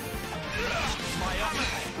off.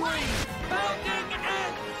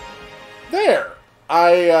 There!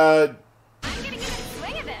 I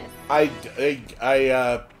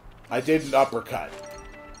did an uppercut.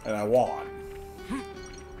 And I won.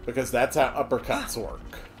 Because that's how uppercuts work.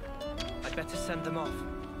 I'd better send them off.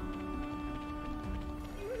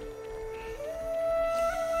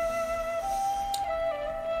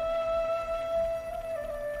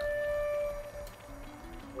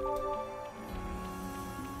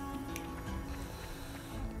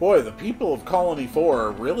 Boy, the people of Colony 4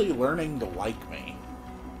 are really learning to like me.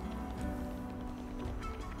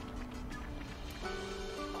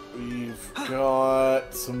 We've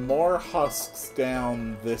got some more husks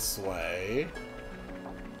down this way.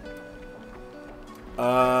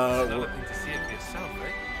 Developing to see it for yourself,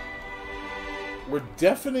 right? We're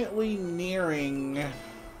definitely nearing...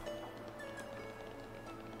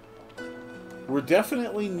 We're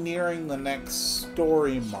definitely nearing the next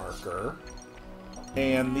story marker.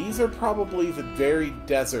 And these are probably the very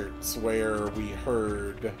deserts where we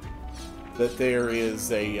heard that there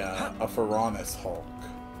is a Pharaonis Hulk.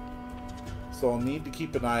 So I'll need to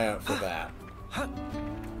keep an eye out for that.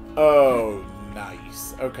 Oh,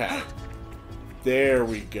 nice. Okay. There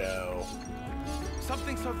we go.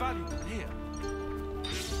 Something so valuable here.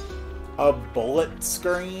 A bullet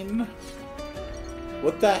screen?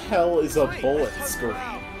 What the hell is a bullet screen?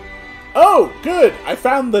 Oh, good! I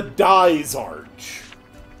found the Dies Arch.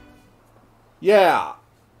 Yeah,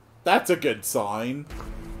 that's a good sign.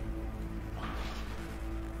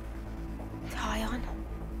 Tyon?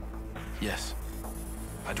 Yes.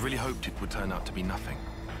 I'd really hoped it would turn out to be nothing.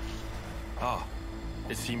 Ah,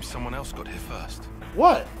 it seems someone else got here first.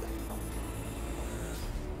 What?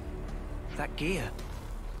 That gear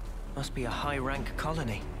must be a high-rank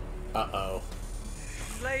colony. Uh-oh.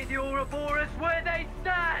 Lay the Ouroboros where they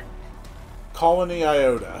stand! Colony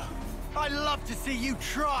Iota. I'd love to see you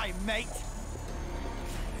try, mate.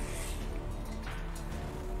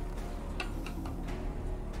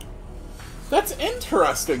 That's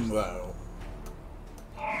interesting, though.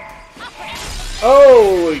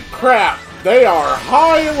 Holy crap! They are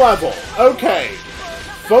high level! Okay.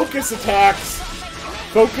 Focus attacks.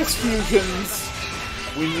 Focus fusions.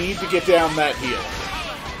 We need to get down that hill.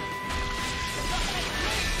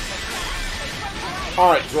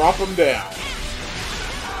 Alright, drop them down.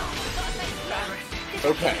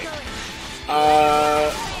 Okay.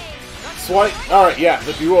 Swipe. Alright, yeah,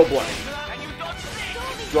 the duo blade.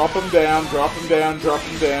 Drop them down, drop them down, drop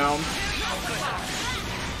them down.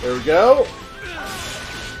 There we go.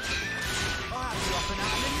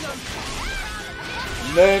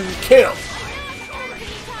 And then kill.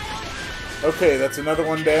 Okay, that's another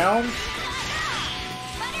one down.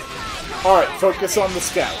 Alright, focus on the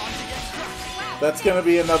scout. That's gonna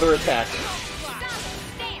be another attacker.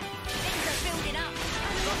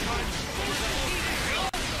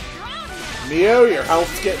 Neo, your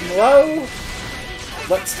health's getting low.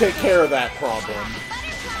 Let's take care of that problem.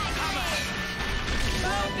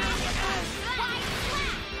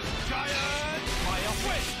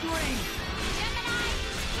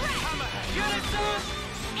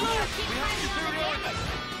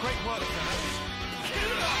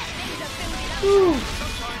 Whew.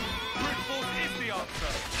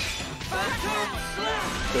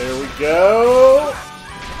 There we go.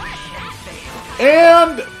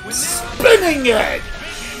 And spinning edge.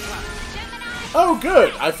 Oh,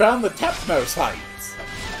 good. I found the Tepnos Heights.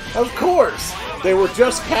 Of course. They were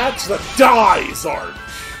just past the Dies Arch.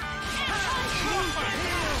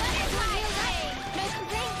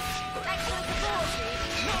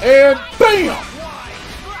 And BAM!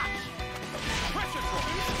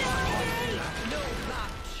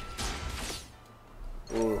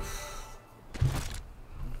 Oof.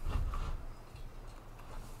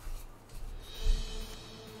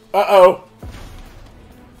 Uh-oh.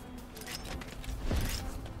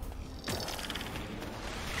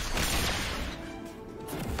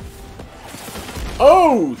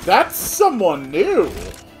 Oh, that's someone new.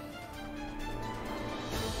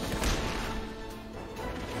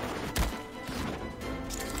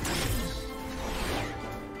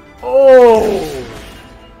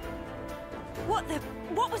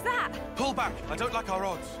 back. I don't like our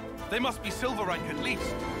odds. They must be silver rank at least.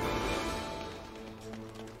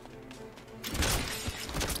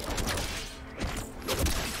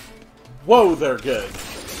 Whoa, they're good.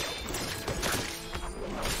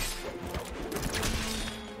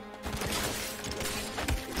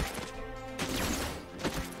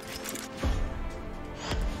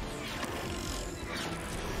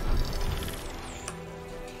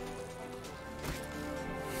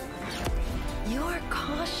 Your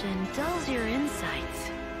caution dulls your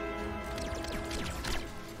insights.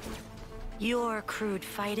 Your crude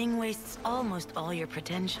fighting wastes almost all your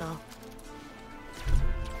potential.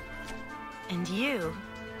 And you,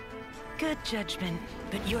 good judgment,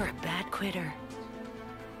 but you're a bad quitter.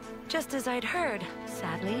 Just as I'd heard,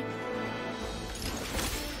 sadly.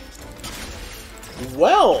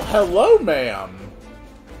 Well, hello, ma'am.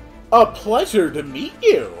 A pleasure to meet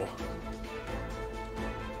you.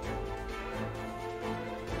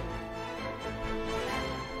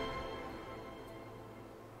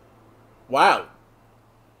 Wow.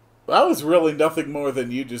 That was really nothing more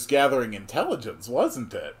than you just gathering intelligence,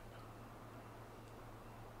 wasn't it?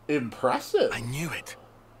 Impressive. I knew it.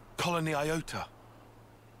 Colony Iota.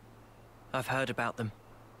 I've heard about them.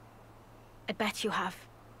 I bet you have.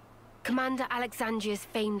 Commander Alexandria's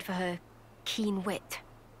famed for her keen wit.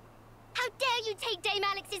 How dare you take Dame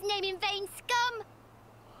Alex's name in vain, scum!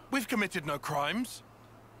 We've committed no crimes.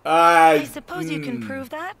 I suppose you can prove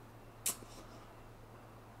that?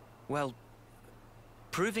 Well,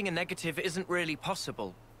 proving a negative isn't really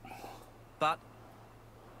possible. But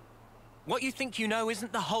what you think you know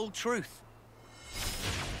isn't the whole truth.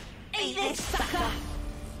 Eat this, sucker!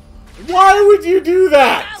 Why would you do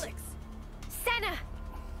that? Alex! Senna!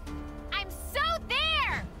 I'm so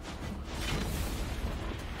there!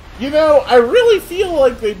 You know, I really feel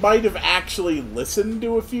like they might have actually listened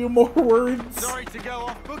to a few more words. Sorry to go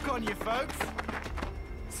off book on you, folks.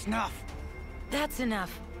 Snuff. That's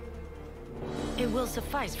enough. It will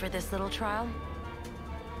suffice for this little trial.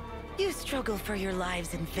 You struggle for your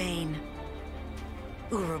lives in vain.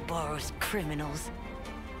 Ouroboros criminals.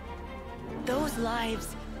 Those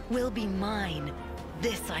lives will be mine.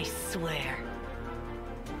 This I swear.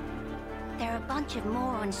 They're a bunch of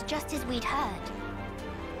morons, just as we'd heard.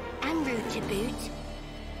 And rude to boot.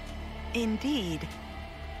 Indeed.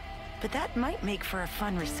 But that might make for a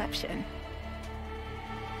fun reception.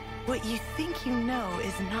 What you think you know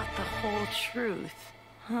is not the whole truth,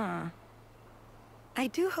 huh? I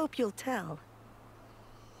do hope you'll tell.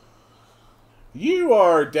 You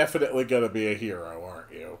are definitely gonna be a hero,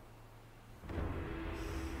 aren't you?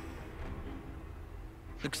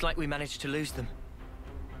 Looks like we managed to lose them.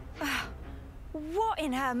 What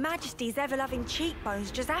in Her Majesty's ever-loving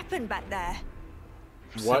cheekbones just happened back there?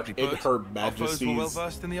 What Simply in put, Her our foes were well Majesty's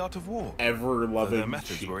versed in the art of war. ever-loving Their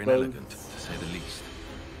methods were cheekbones? inelegant, to say the least.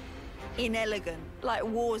 Inelegant, like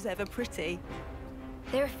war's ever pretty.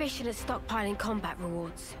 They're efficient at stockpiling combat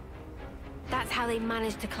rewards. That's how they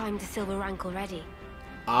managed to climb to silver rank already.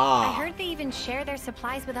 Ah. I heard they even share their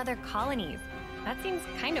supplies with other colonies. That seems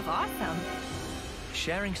kind of awesome.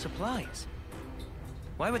 Sharing supplies?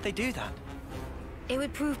 Why would they do that? It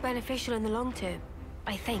would prove beneficial in the long term,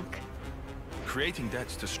 I think. Creating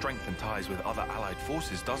debts to strengthen ties with other allied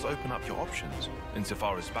forces does open up your options,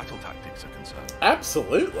 insofar as battle tactics are concerned.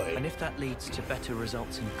 Absolutely. And if that leads to better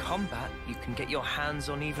results in combat, you can get your hands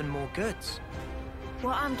on even more goods.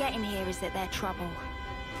 What I'm getting here is that they're trouble.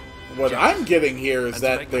 What I'm getting here is And to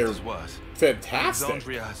that make they're matters worse, fantastic.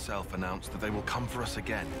 Alexandria herself announced that they will come for us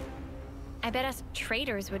again. I bet us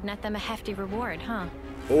traitors would net them a hefty reward, huh?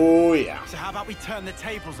 Oh, yeah. So how about we turn the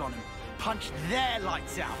tables on them? Punch their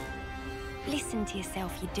lights out? Listen to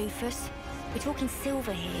yourself, you doofus. We're talking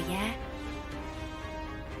silver here, yeah?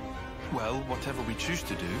 Well, whatever we choose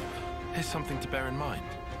to do, here's something to bear in mind.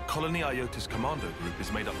 Colony Iota's commando group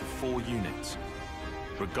is made up of 4 units.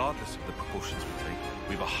 Regardless of the precautions we take,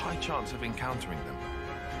 we have a high chance of encountering them.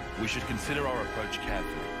 We should consider our approach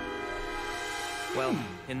carefully. Well,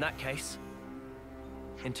 in that case,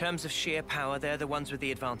 in terms of sheer power, they're the ones with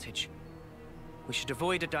the advantage. We should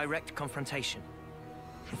avoid a direct confrontation.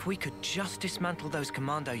 If we could just dismantle those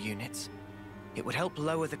commando units, it would help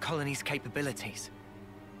lower the colony's capabilities.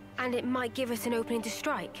 And it might give us an opening to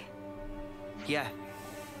strike. Yeah,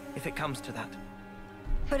 if it comes to that.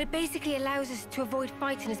 But it basically allows us to avoid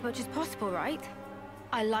fighting as much as possible, right?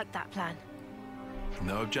 I like that plan.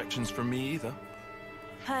 No objections from me either.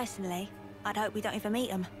 Personally, I'd hope we don't even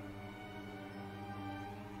meet them.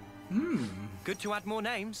 Good to add more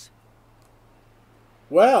names.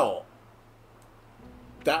 Well,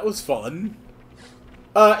 that was fun.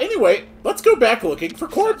 Anyway, let's go back looking for Such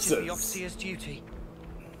is the corpses. officer's duty.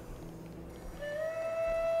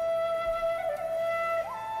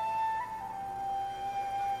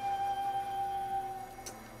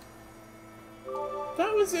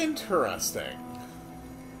 was interesting.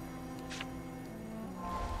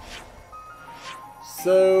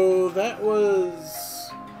 So that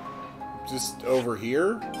was just over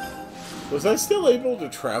here. Was I still able to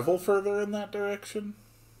travel further in that direction?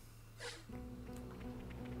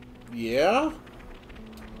 Yeah?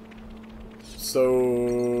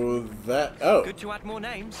 So that... oh. Good to add more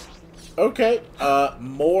names. Okay,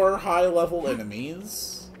 more high-level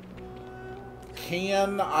enemies.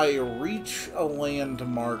 Can I reach a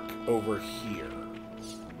landmark over here?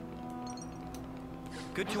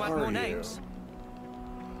 Good to add more names.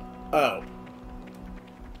 Oh.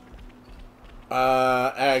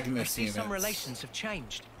 Agnes I see units. some relations have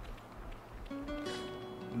changed.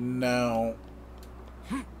 No.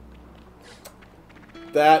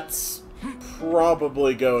 That's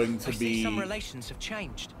probably going to be... some relations have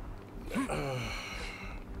changed.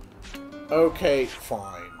 Okay,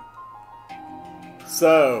 fine.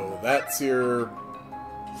 So, that's your...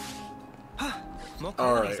 More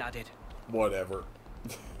colonies added. Whatever.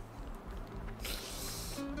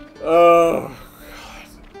 Oh, God.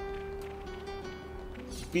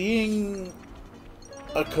 Being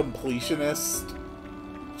a completionist,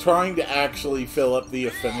 trying to actually fill up the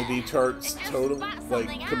affinity charts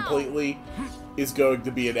completely is going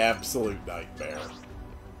to be an absolute nightmare.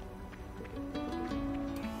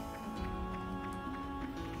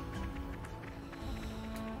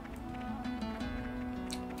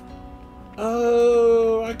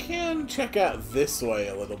 Oh, I can check out this way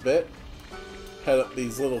a little bit. Head up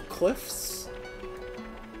these little cliffs.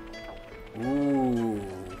 Ooh.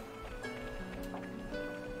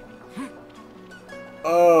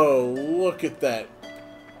 Oh, look at that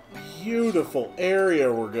beautiful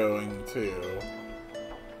area we're going to.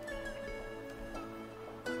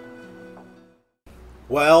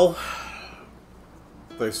 Well,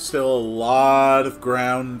 there's still a lot of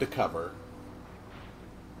ground to cover.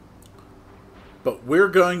 But we're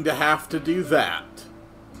going to have to do that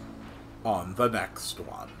on the next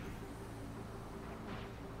one.